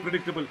 Yeah, very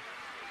predictable.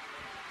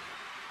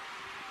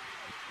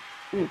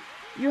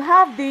 You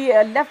have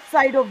the left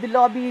side of the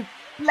lobby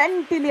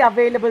plentifully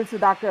available,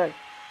 Sudhakar.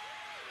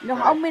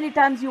 How many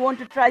times you want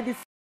to try this?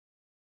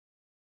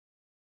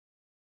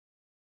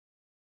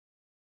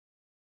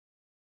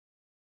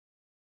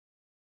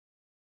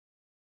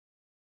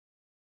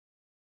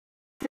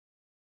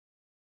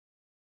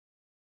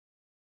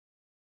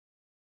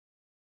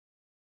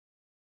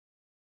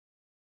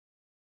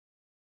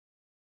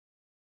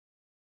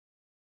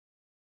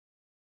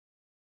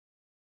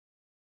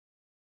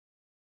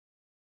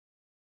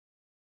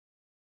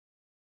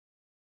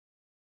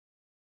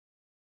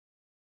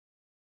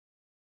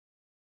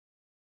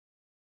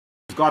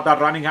 He's got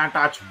that running hand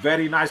touch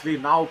very nicely.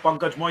 Now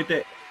Pankaj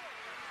Mohite.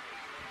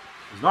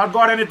 He's not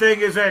got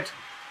anything, is it?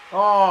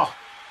 Oh,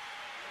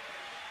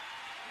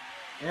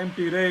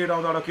 empty raid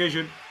on that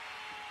occasion.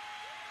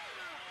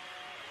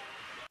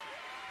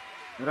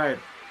 Right.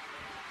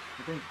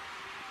 I think.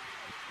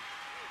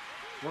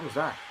 What was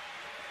that?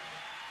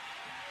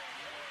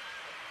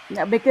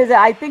 Yeah, because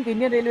I think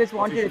Indian Railways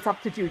wanted a Official.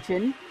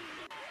 substitution,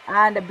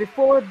 and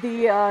before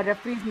the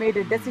referees made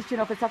a decision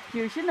of a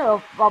substitution,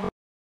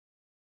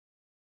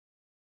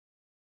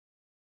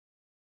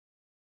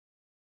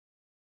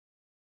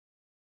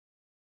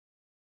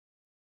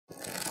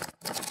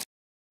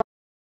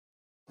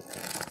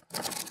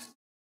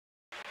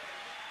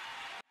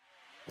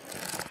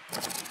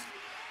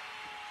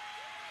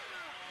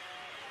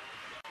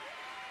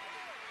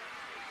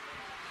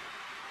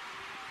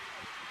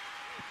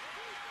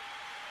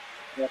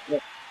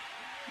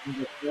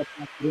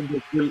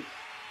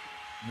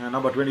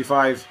 Number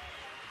 25.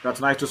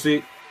 That's nice to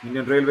see.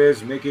 Indian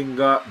Railways making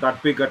that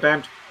big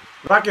attempt.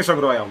 Rakesh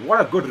Agroya,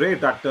 what a good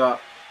raid that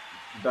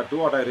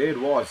do or die raid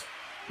was,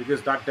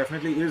 because that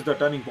definitely is the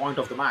turning point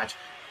of the match.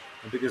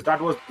 Because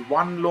that was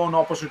one lone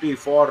opportunity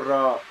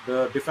for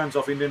the defense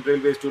of Indian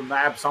Railways to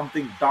nab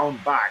something down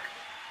back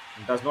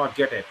and does not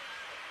get it.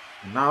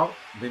 Now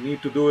they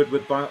need to do it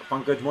with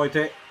Pankaj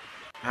Moite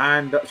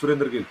and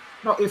Surinder Gill.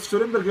 Now, if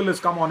Surinder Gill has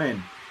come on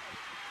in,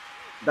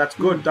 that's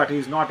good that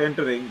he's not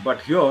entering.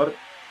 But here,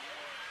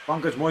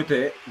 Pankaj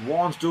Moite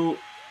wants to.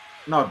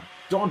 Now,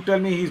 don't tell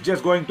me he's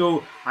just going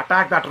to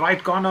attack that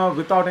right corner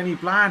without any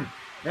plan.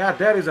 Yeah,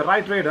 there is a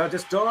right raider,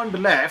 just turned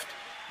left,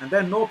 and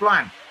then no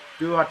plan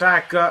to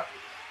attack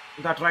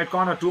that right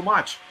corner too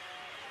much.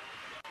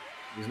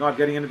 He's not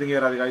getting anything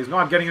here, Radhika. He's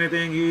not getting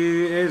anything.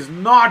 He is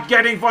not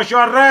getting for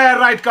sure. Rare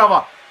right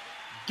cover.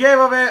 Gave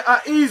away an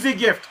easy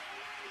gift.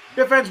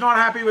 Defense not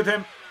happy with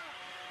him.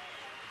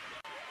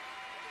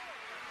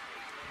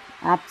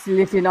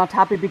 absolutely not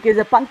happy because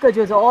Pankaj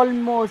was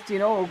almost,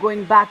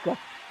 going back to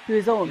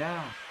his own.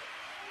 Yeah.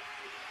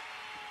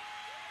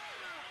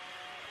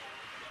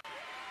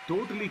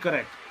 Totally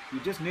correct. He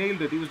just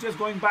nailed it. He was just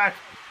going back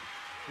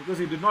because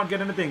he did not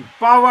get anything.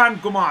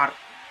 Pawan Kumar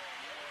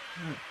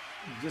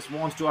just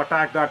wants to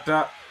attack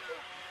that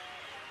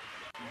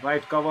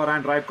right cover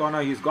and right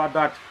corner. He's got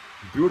that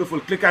beautiful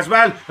click as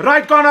well.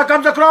 Right corner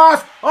comes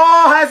across.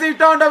 Oh, has he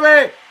turned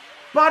away?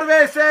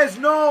 Parve says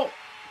no.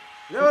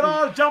 They were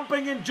all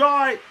jumping in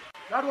joy.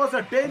 That was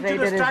a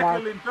dangerous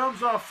tackle in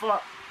terms of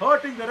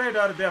hurting the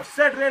Raider. They have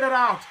set Raider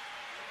out.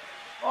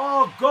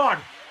 Oh, God.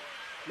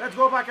 Let's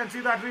go back and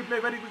see that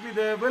replay very quickly.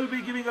 They will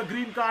be giving a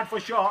green card for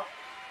sure.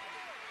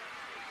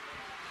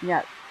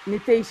 Yeah,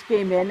 Nitesh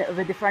came in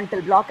with the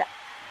frontal block.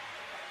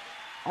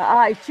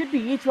 It should be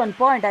each 1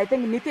 point. I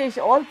think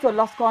Nitesh also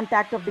lost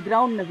contact of the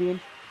ground, Naveen.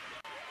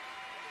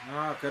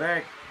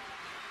 Correct.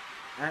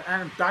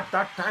 And that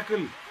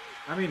tackle,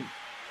 I mean,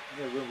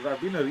 there would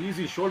have been an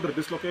easy shoulder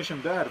dislocation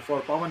there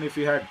for Pawan if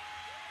he had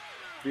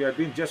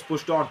been just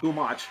pushed on too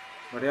much.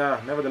 But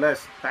yeah,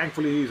 nevertheless,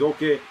 thankfully he's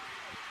okay.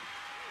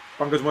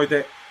 Pankaj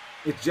Moite,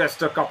 it's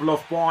just a couple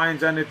of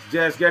points and it's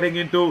just getting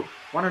into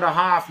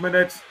 1.5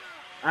 minutes.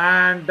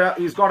 And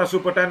he's got a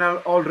Super 10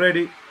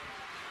 already.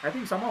 I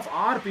think some of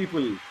our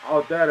people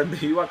out there in the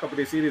Yuva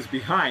Kabaddi series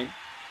behind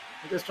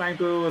are just trying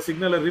to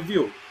signal a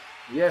review.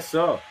 Yes,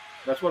 sir.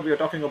 That's what we are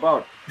talking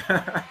about.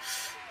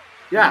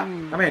 Yeah, I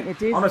mean,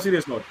 on a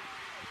serious note,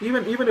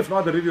 even if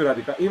not the review,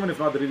 Radhika, even if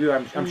not the review,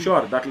 I'm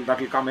sure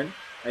that'll come in.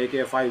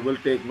 AKFI will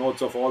take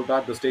notes of all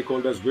that. The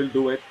stakeholders will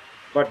do it.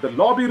 But the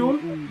lobby rule,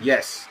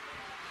 yes,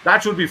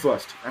 that should be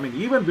first. I mean,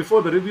 even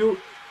before the review,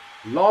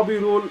 lobby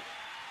rule,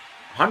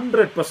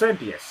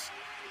 100% yes.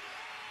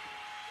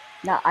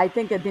 Now, I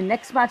think the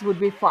next match would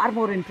be far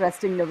more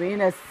interesting,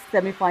 Naveen, as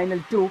semi-final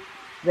 2,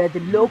 where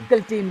the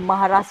local team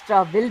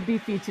Maharashtra will be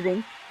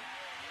featuring.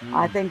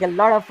 I think a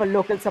lot of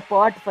local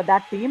support for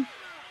that team.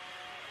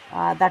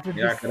 That would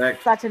be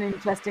correct. such an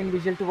interesting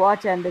visual to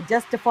watch, and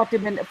just a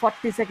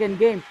 40-second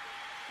game.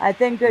 I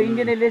think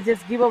Indian Railways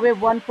just give away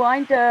 1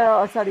 point.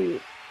 Chandigarh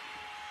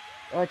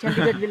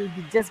will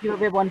just give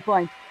away 1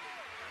 point.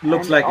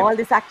 Looks and like all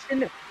this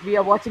action, we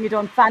are watching it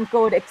on fan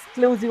code,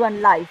 exclusive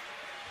and live.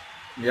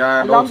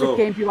 Yeah, and along also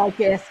with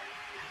KMPYKS.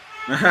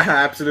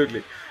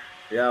 absolutely.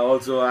 Yeah,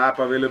 also app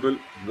available.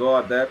 Go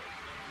out there.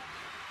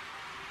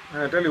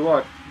 And I tell you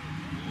what,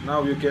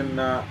 now you can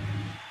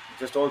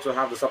just also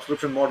have the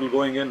subscription model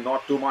going in.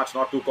 Not too much,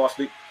 not too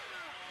costly.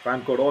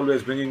 Fan code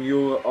always bringing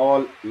you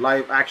all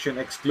live action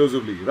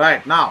exclusively.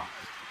 Right now,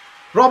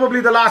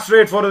 probably the last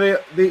raid for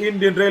the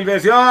Indian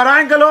Railways here.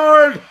 Ankle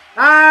hold.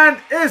 And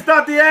is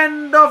that the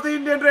end of the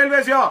Indian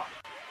Railways here?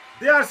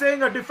 They are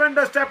saying a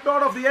defender stepped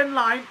out of the end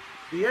line.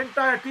 The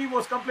entire team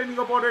was complaining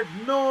about it.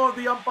 No,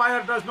 the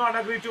umpire does not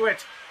agree to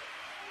it.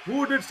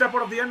 Who did step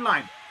out of the end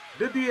line?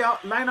 Did the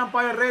line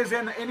umpire raise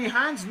any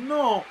hands?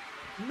 No.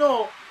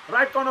 No.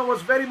 Right corner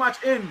was very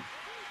much in.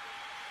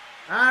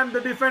 And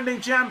the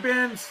defending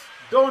champions,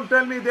 don't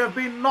tell me they've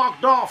been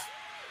knocked off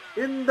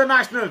in the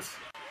Nationals.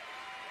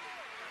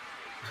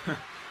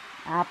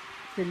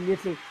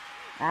 Absolutely.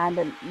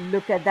 And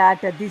look at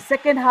that. The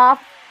second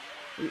half,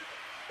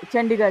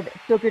 Chandigarh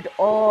took it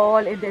all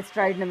in their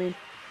stride, Naveen.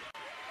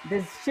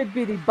 This should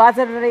be the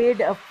buzzer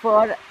raid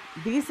for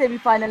the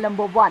semi-final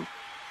number one.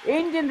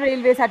 Indian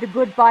Railways had to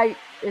bid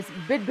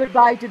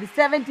goodbye to the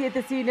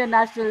 70th Senior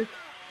National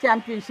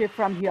Championship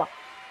from here.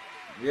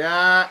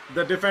 Yeah,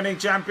 the defending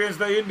champions,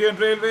 the Indian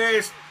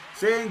Railways,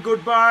 saying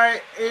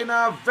goodbye in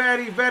a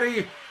very,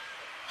 very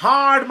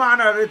hard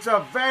manner. It's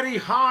a very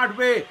hard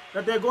way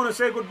that they're going to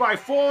say goodbye.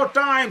 4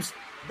 times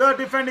the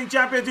defending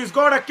champions. He's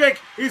got a kick.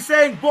 He's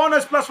saying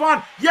bonus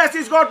 +1. Yes,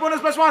 he's got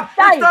bonus +1.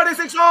 Tie. It's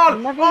 36 all.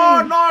 Naveen.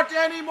 Oh, not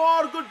any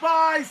more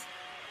goodbyes.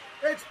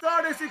 It's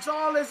 36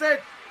 all, is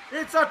it?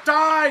 It's a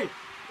tie.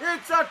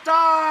 It's a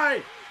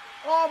tie.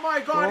 Oh my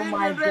God, Oh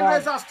my Indian God.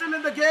 Railways are still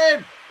in the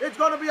game. It's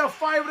going to be a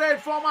 5-raid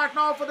format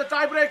now for the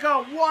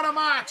tiebreaker. What a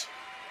match.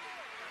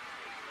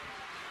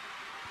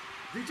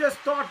 We just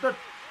thought the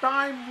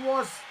time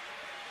was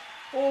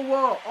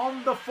over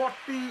on the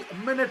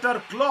 40-minute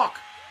clock.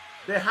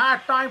 They had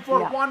time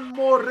for one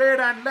more raid,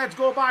 and let's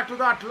go back to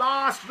that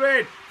last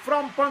raid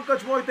from Pankaj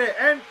Mohite.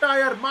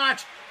 Entire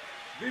match,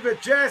 we were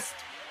just,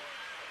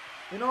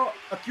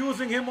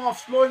 accusing him of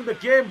slowing the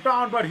game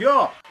down, but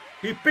here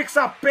he picks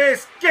up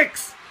pace,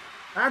 kicks,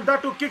 and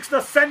that too kicks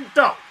the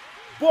center.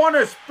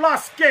 Bonus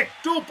plus kick,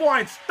 2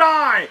 points,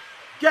 tie.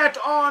 Get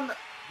on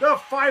the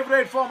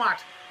 5-raid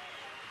format.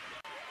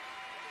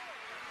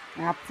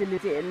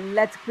 Absolutely.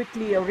 Let's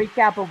quickly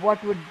recap of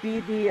what would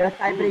be the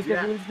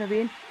tiebreaker rules,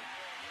 Naveen.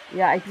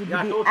 Yeah, it would be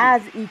totally.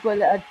 as equal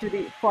to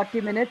the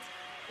 40 minutes.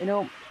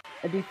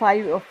 The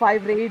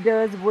five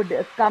raiders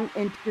would come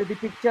into the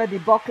picture. The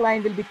balk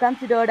line will be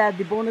considered as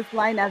the bonus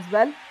line as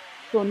well.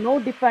 So no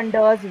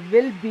defenders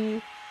will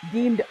be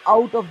deemed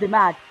out of the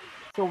match.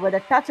 So whether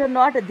touch or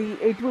not,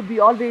 it would be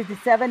always the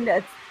 7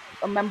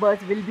 members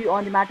will be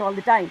on the mat all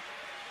the time.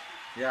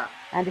 Yeah.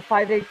 And the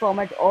 5-raid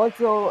format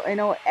also,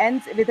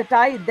 ends with a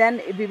tie.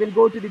 Then we will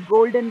go to the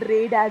golden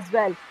raid as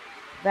well,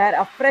 where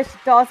a fresh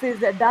toss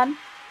is done,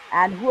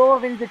 and whoever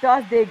wins the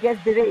toss, they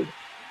get the raid.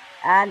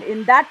 And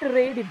in that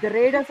raid, if the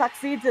raider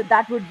succeeds,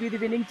 that would be the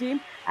winning team,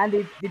 and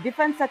if the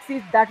defense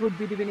succeeds, that would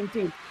be the winning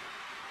team.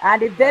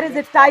 And if there is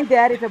a tie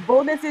there, if a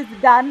bonus is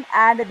done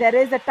and there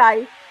is a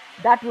tie,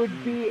 that would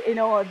be,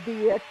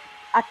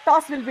 a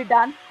toss will be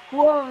done.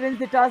 Whoever wins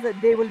the toss,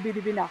 they will be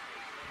the winner.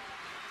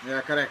 Yeah,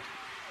 correct.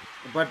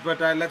 But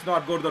let's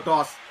not go to the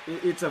toss.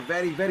 It's a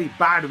very, very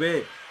bad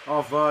way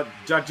of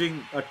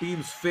judging a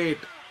team's fate,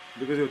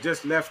 because you're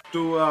just left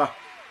to,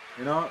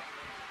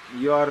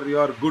 your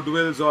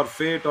goodwills or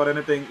fate or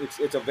anything.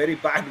 It's a very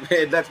bad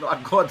way. Let's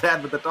not go there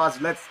with the toss.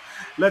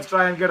 Let's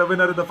try and get a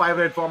winner in the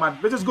 5-raid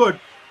format, which is good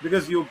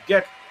because you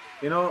get,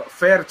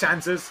 fair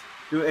chances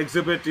to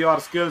exhibit your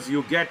skills.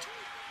 You get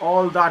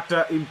all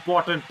that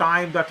important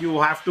time that you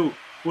have to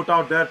put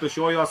out there to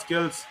show your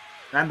skills,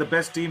 and the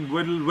best team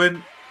will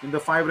win in the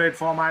 5-raid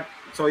format.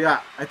 So yeah,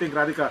 I think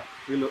Radhika,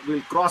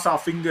 we'll cross our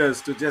fingers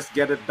to just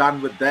get it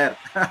done with there.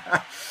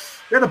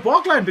 Yeah, the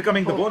balk line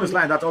becoming the bonus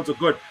line, that's also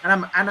good.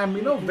 And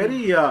I'm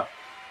very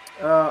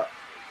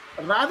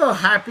rather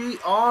happy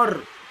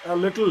or a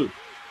little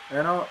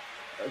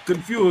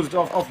confused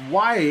of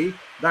why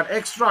that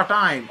extra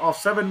time of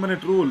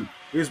 7-minute rule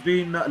is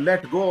being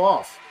let go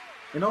of.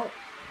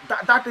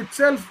 That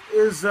itself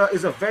is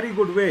a very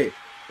good way.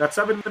 That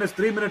 7 minutes,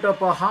 3-minute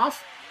per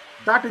half,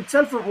 that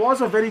itself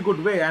was a very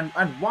good way. And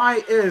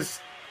why is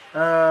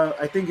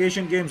I think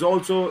Asian Games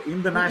also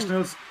in the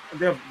nationals,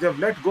 they've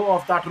let go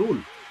of that rule.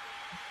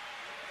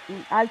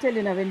 I'll tell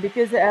you, Naveen,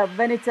 because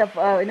when it's a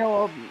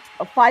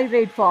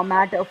 5-raid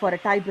format for a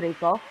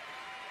tiebreaker,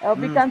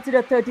 we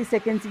consider 30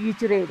 seconds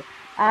each raid,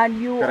 and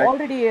you Correct.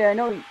 already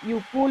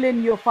you pull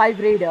in your 5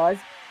 raiders,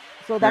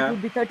 so that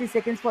would be 30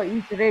 seconds for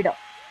each raider.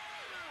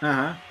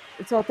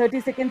 So 30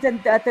 seconds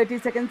and 30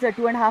 seconds,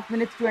 2.5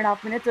 minutes,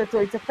 2.5 minutes. So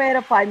it's a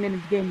fair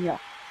 5-minute game here.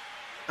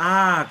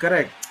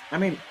 Correct. I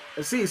mean,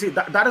 see,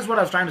 that is what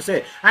I was trying to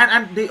say.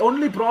 And the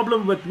only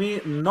problem with me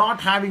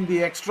not having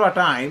the extra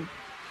time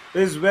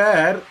is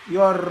where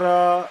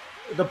your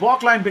the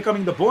balk line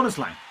becoming the bonus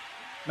line.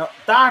 Now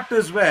that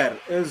is where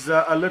is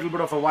a little bit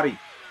of a worry,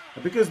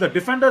 because the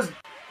defenders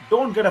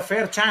don't get a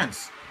fair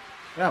chance.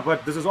 Yeah,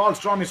 but this is all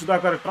Stormy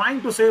Sudhakar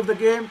trying to save the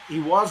game. He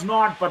was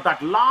not, but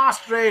that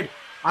last raid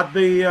at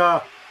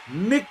the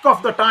nick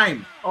of the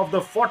time of the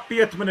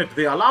 40th minute,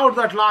 they allowed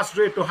that last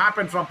raid to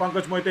happen from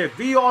Pankaj Mohite.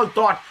 We all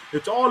thought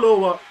it's all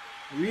over.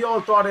 We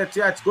all thought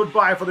it's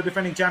goodbye for the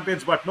defending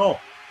champions, but no.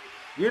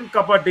 In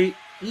Kabaddi,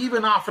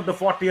 even after the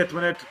 40th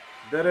minute,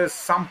 there is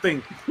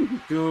something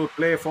to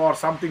play for,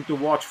 something to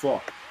watch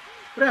for.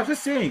 But I was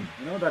just saying,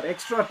 that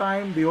extra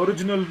time, the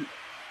original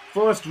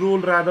first rule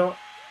rather,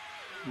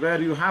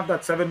 where you have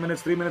that 7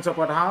 minutes, 3 minutes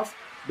per half,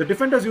 the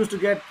defenders used to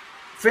get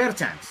fair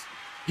chance.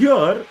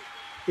 Here,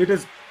 it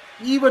is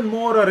even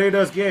more a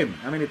Raiders game.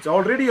 I mean, it's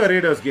already a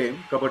Raiders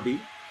game, Kabaddi,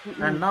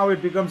 and now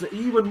it becomes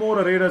even more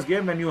a Raiders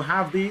game when you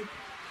have the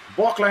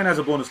balk line as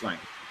a bonus line.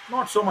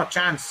 Not so much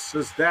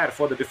chances there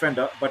for the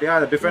defender, but yeah,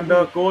 the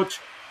defender coach,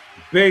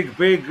 big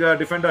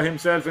defender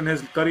himself in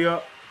his career,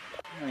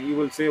 he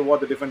will say what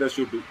the defenders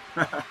should do.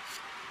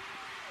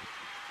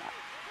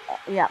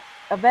 Yeah,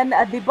 when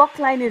the buck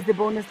line is the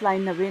bonus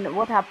line, Naveen,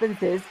 what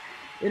happens is,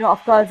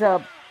 of course,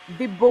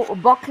 the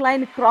buck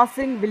line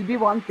crossing will be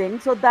one thing,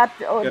 so that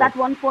Correct.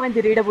 1 point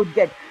the raider would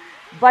get.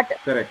 But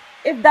Correct.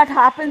 if that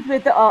happens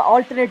with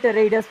alternate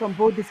raiders from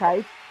both the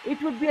sides,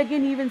 it would be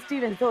again even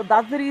Steven. So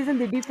that's the reason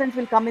the defense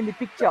will come in the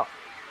picture,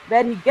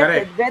 where he gets Correct.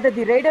 it, whether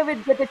the raider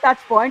will get a touch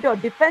point or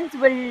defense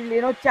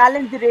will,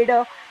 challenge the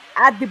raider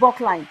at the buck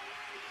line.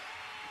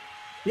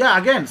 Yeah,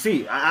 again,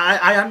 see,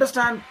 I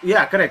understand.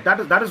 Yeah, correct.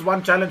 That is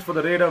one challenge for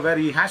the raider where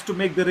he has to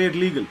make the raid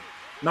legal.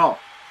 Now,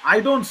 I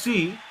don't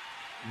see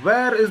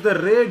where is the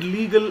raid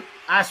legal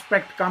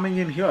aspect coming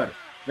in here.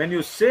 When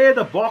you say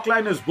the balk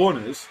line is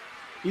bonus,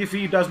 if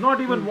he does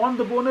not even Hmm. want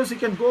the bonus, he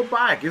can go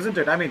back, isn't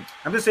it? I mean,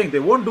 I'm just saying they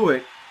won't do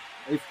it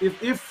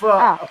if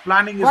Ah, a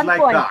planning is one like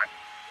point. that,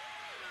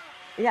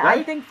 Yeah, I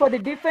right? think for the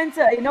defense,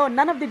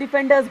 none of the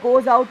defenders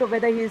goes out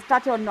whether he is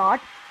touch or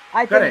not.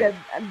 I think Correct.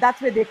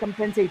 that's where they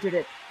compensated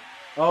it.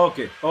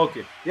 Okay,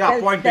 okay. Yeah,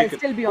 point They'll taken.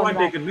 still be on the Point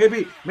mat. taken.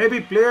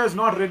 Maybe players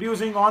not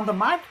reducing on the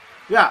mat.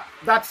 Yeah,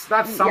 that's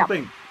Yeah,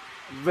 something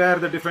where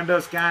the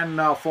defenders can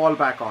fall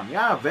back on.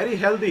 Yeah, very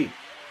healthy.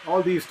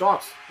 All these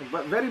talks,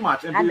 very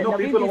much. And and Naveen,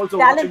 people this also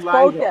talent watching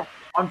live scout.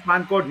 on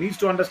fan code needs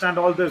to understand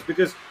all this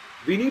because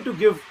we need to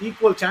give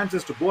equal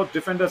chances to both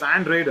defenders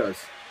and raiders.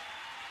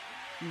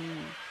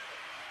 Hmm.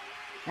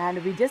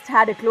 And we just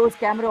had a close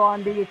camera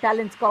on the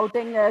talent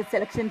scouting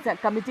selection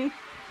committee.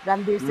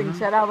 Ranveer Singh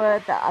Mm-hmm.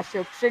 Sharawat,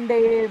 Ashok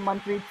Shinde,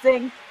 Manpreet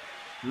Singh,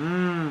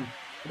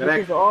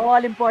 Correct. because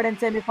all important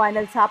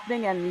semi-finals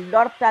happening and a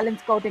lot of talent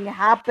scouting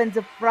happens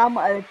from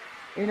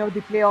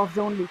the playoffs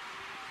only.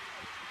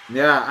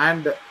 Yeah,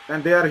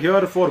 and they are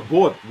here for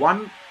both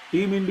one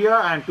Team India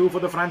and two for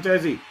the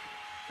franchisee.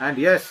 And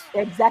yes,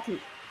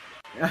 Exactly.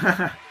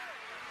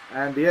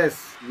 and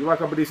yes, Yuva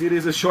Kabaddi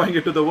series is showing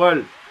it to the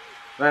world.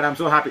 Right, I'm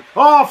so happy.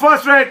 Oh,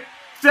 first rate.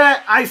 Say,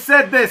 I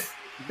said this.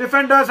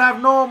 Defenders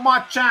have no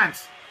much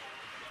chance.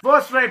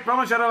 First rate,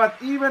 Praman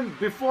Sharawat, even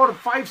before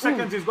 5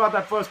 seconds, Mm. he's got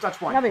that first touch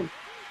point. Naveen,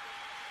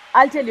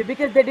 I'll tell you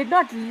because they did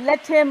not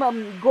let him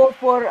go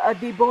for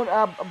the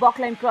balk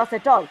line cross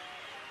at all.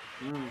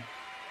 Mm,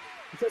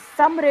 So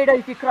some raider,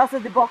 if he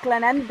crosses the balk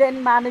line and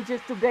then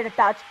manages to get a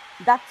touch,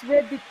 that's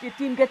where the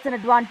team gets an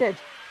advantage.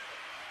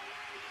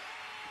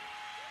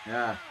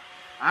 yeah.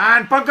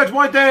 And Pankaj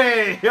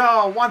Moite,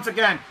 yeah, once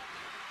again.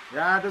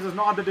 Yeah, this is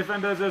not the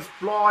defenders'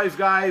 ploys,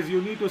 guys.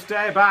 You need to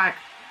stay back.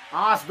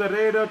 Ask the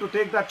raider to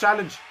take that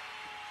challenge.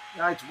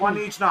 Yeah, it's one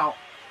Mm. each now.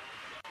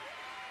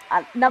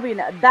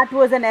 Naveen, that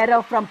was an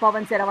error from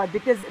Pawan Serawat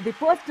because the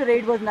first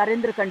raid was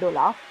Narendra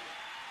Kandola.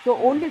 So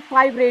only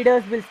 5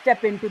 raiders will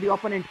step into the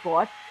opponent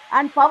court.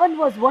 And Pawan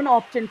was one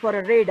option for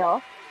a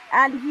raider.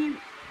 And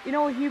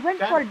he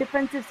went for Can a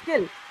defensive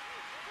skill.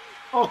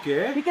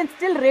 okay. He can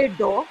still raid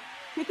though.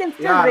 He can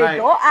still Yeah, raid right.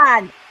 though.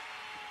 And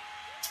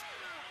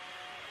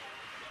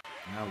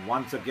Now,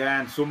 once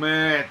again,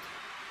 Sumit,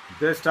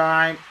 this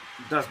time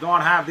does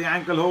not have the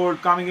ankle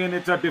hold coming in.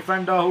 It's a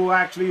defender who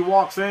actually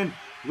walks in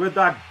with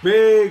that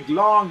big,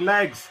 long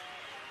legs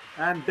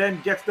and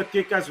then gets the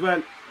kick as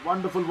well.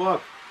 Wonderful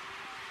work.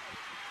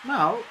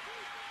 Now,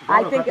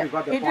 I Gaurav think Khatri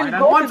got the it will point.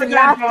 And go to once the again,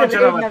 last Pawan raid,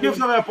 Sharawat gives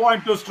Naveen. away a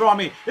point to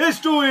Stromy. It's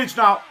two each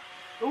now.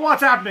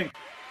 What's happening?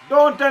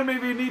 Don't tell me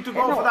we need to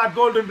go for No, that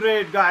golden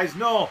raid, guys.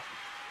 No.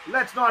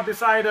 Let's not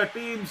decide a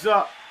team's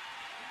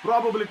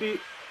probability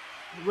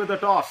with a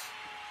toss.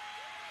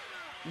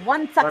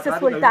 one But I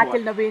successful tell you tackle,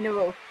 what.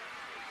 Naveen.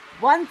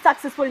 One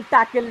successful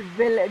tackle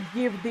will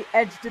give the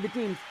edge to the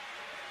teams.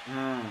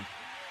 Hmm.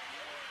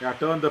 Yeah,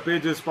 turn the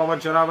pages.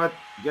 Pawan Sharawat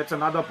gets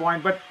another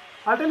point. But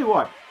I'll tell you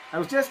what. I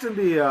was just in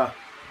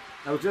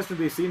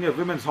the senior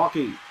women's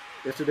hockey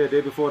yesterday,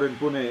 day before in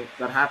Pune.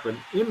 That happened.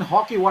 In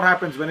hockey, what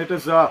happens when it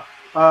is a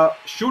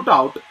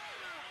shootout?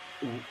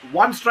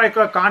 One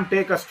striker can't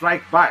take a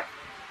strike back.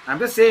 I'm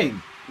just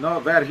saying. No,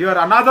 we're here.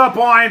 Another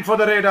point for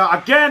the Raider.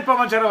 Again,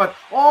 Pawan Sharawat.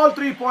 All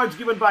 3 points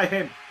given by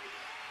him.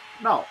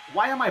 Now,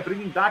 why am I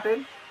bringing that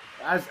in?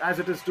 As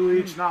it is two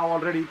each now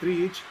already,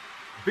 three each.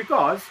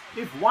 Because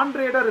if one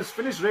raider is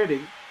finished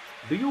raiding,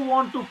 do you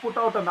want to put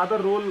out another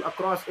rule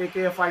across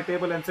AKFI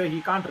table and say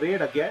he can't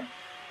raid again?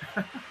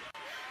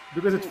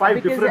 Because it's five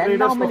Because different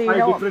raiders for normally,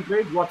 five different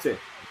raids. What's it?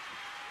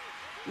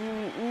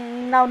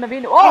 now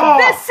Naveen, oh, Oh,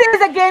 this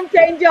is a game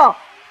changer.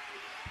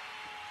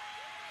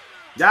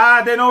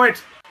 yeah, they know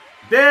it.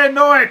 They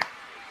know it.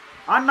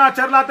 Anna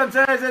Charlatan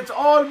says it's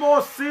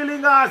almost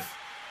sealing us.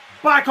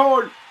 Back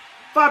hold.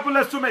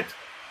 Fabulous Sumit.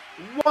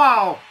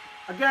 Wow.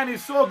 Again,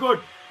 he's so good.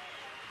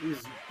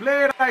 He's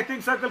played, I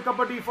think, Circle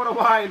Kabaddi for a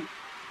while.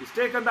 He's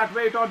taken that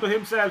weight onto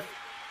himself.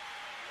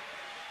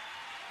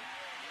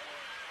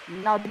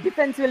 Now the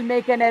defense will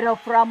make an error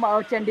from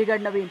Chandigarh,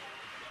 Naveen,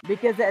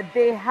 because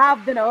they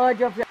have the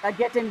urge of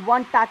getting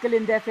one tackle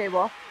in their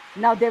favor.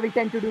 Now they will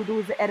tend to do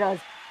those errors.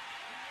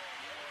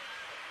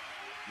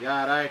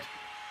 Yeah, right.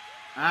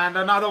 And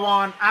another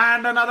one.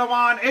 And another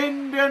one.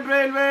 Indian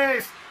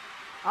Railways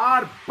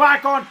are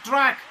back on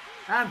track.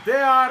 And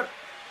they are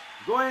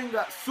going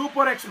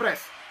super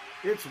express.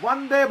 It's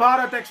Vande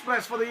Bharat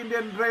Express for the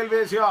Indian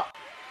Railways here.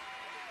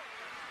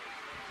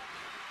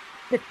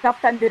 the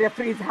tough time the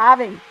referee is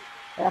having,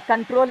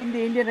 controlling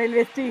the Indian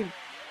Railways team.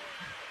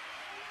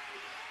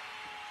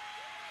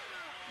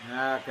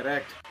 Yeah,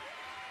 correct.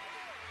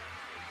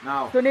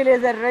 Now, Sunil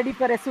is ready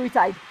for a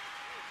suicide.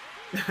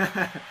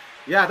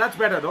 yeah, that's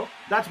better though.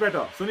 That's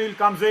better. Sunil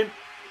comes in.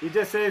 He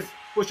just says,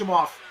 push him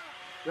off.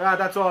 Yeah,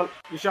 that's all.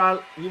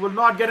 Vishal, he will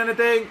not get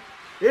anything.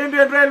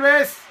 Indian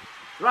Railways.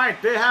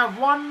 Right, they have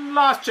one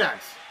last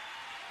chance.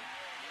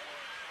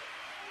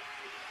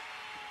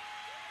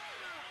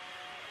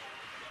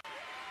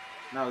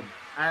 Now,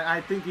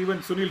 I think even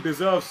Sunil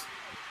deserves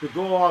to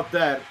go out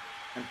there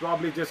and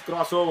probably just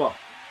cross over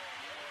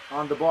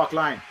on the back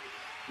line.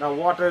 Now,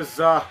 what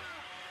is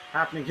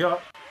happening here?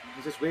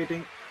 He's just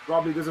waiting.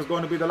 Probably this is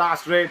going to be the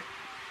last raid.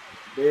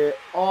 They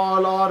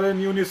all are in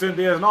unison.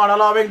 They are not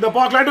allowing the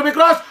back line to be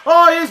crossed.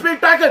 Oh, he's being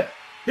tackled.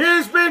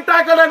 He's being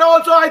tackled, and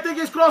also I think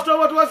he's crossed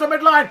over towards the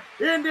midline.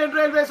 Indian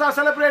Railways are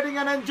celebrating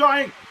and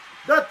enjoying.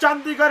 The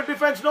Chandigarh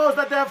defense knows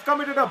that they have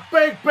committed a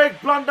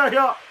big blunder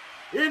here.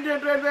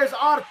 Indian Railways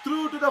are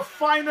through to the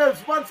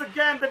finals once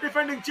again, the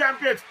defending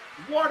champions.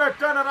 What a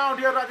turnaround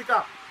here,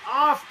 Radhika.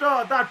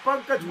 After that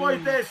Pankaj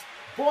Mohite's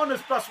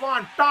bonus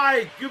 +1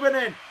 tie given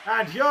in,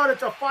 and here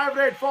it's a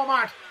 5-raid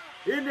format.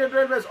 Indian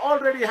Railways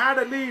already had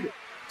a lead.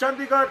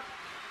 Chandigarh,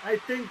 I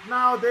think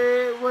now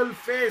they will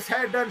face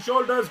head and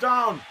shoulders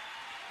down.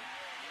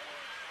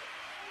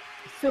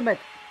 Sumit,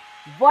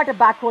 what a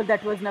backhole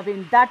that was,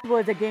 Naveen. That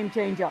was a game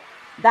changer.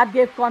 That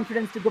gave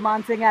confidence to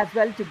Guman Singh as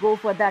well to go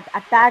for that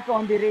attack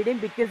on the raiding,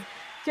 because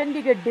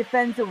Chandigarh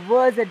defense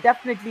was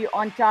definitely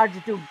on charge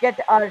to get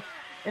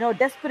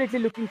desperately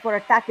looking for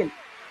a tackle.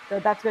 So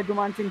that's where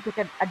Guman Singh took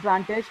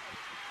advantage.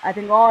 I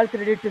think all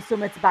credit to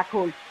Sumit's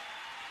backhole.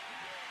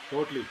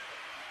 Totally.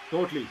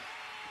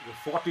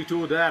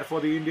 42 there for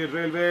the Indian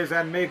Railways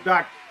and make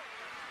that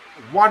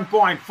 1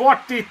 point.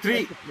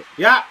 43.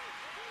 Yeah,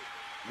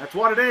 that's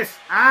what it is.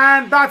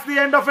 And that's the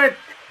end of it.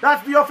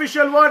 That's the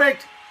official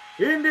verdict.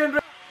 Indian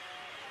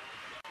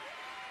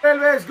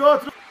Railways go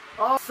through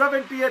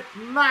 70th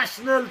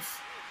Nationals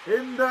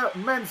in the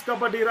men's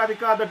Kabaddi,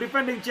 Radhika. The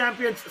defending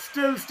champions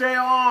still stay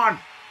on.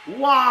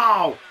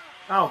 Wow.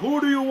 Now, who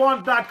do you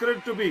want that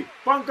credit to be?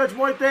 Pankaj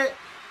Mohite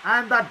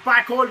and that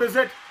backhold, is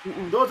it?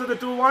 Those are the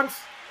two ones?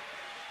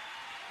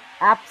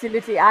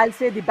 Absolutely. I'll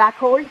say the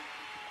backhold.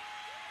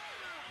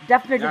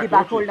 Definitely Yeah, the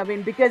totally. backhold,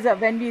 Naveen, because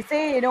when we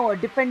say,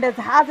 defenders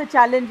has a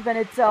challenge when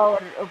it's a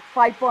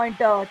 5-point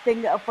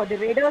thing for the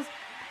Raiders,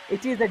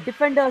 it is the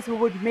defenders who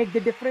would make the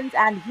difference,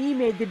 and he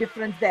made the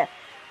difference there.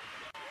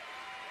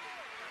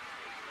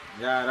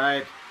 Yeah,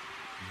 right.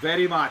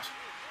 Very much.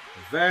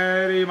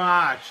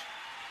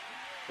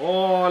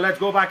 Oh, let's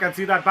go back and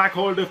see that back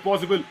hold if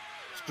possible.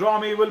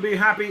 Stormy will be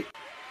happy.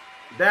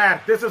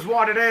 There, this is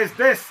what it is.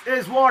 This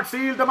is what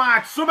sealed the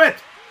match. Sumit,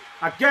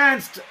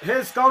 against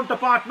his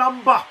counterpart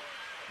number,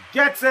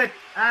 gets it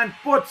and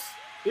puts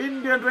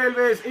Indian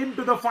Railways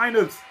into the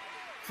finals.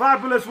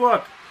 Fabulous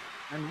work.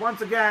 And once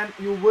again,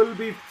 you will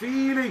be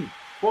feeling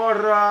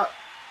for, I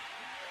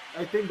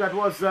think that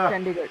was...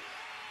 Chandigarh.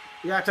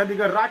 Yeah,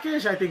 Chandigarh.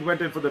 Rakesh, I think,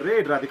 went in for the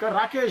raid, Radhika.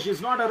 Rakesh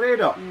is not a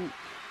raider.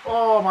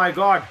 Oh, my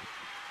God.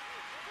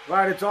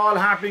 Right, it's all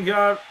happening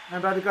here.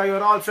 And Radhika,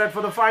 you're all set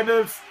for the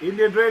finals.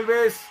 Indian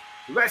Railways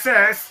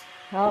versus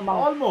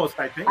almost,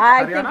 I think.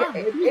 I Haryana,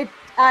 think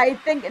I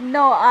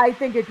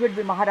think it would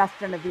be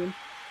Maharashtra, Naveen.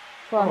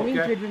 For me,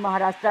 it would be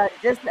Maharashtra.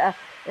 Just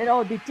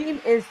the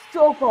team is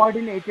so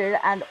coordinated,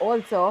 and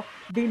also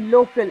the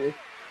local,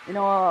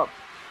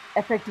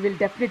 effect will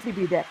definitely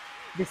be there.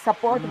 The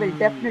support will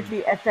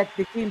definitely affect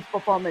the team's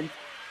performance.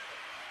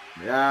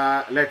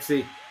 Yeah, let's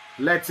see.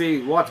 Let's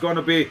see what's going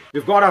to be.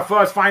 We've got our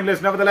first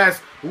finalist,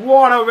 nevertheless.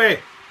 What a way.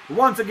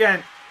 Once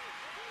again,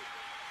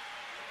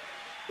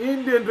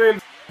 Indian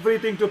Railways,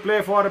 everything to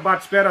play for,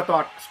 but spare a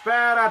thought.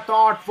 Spare a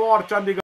thought for Chandigarh.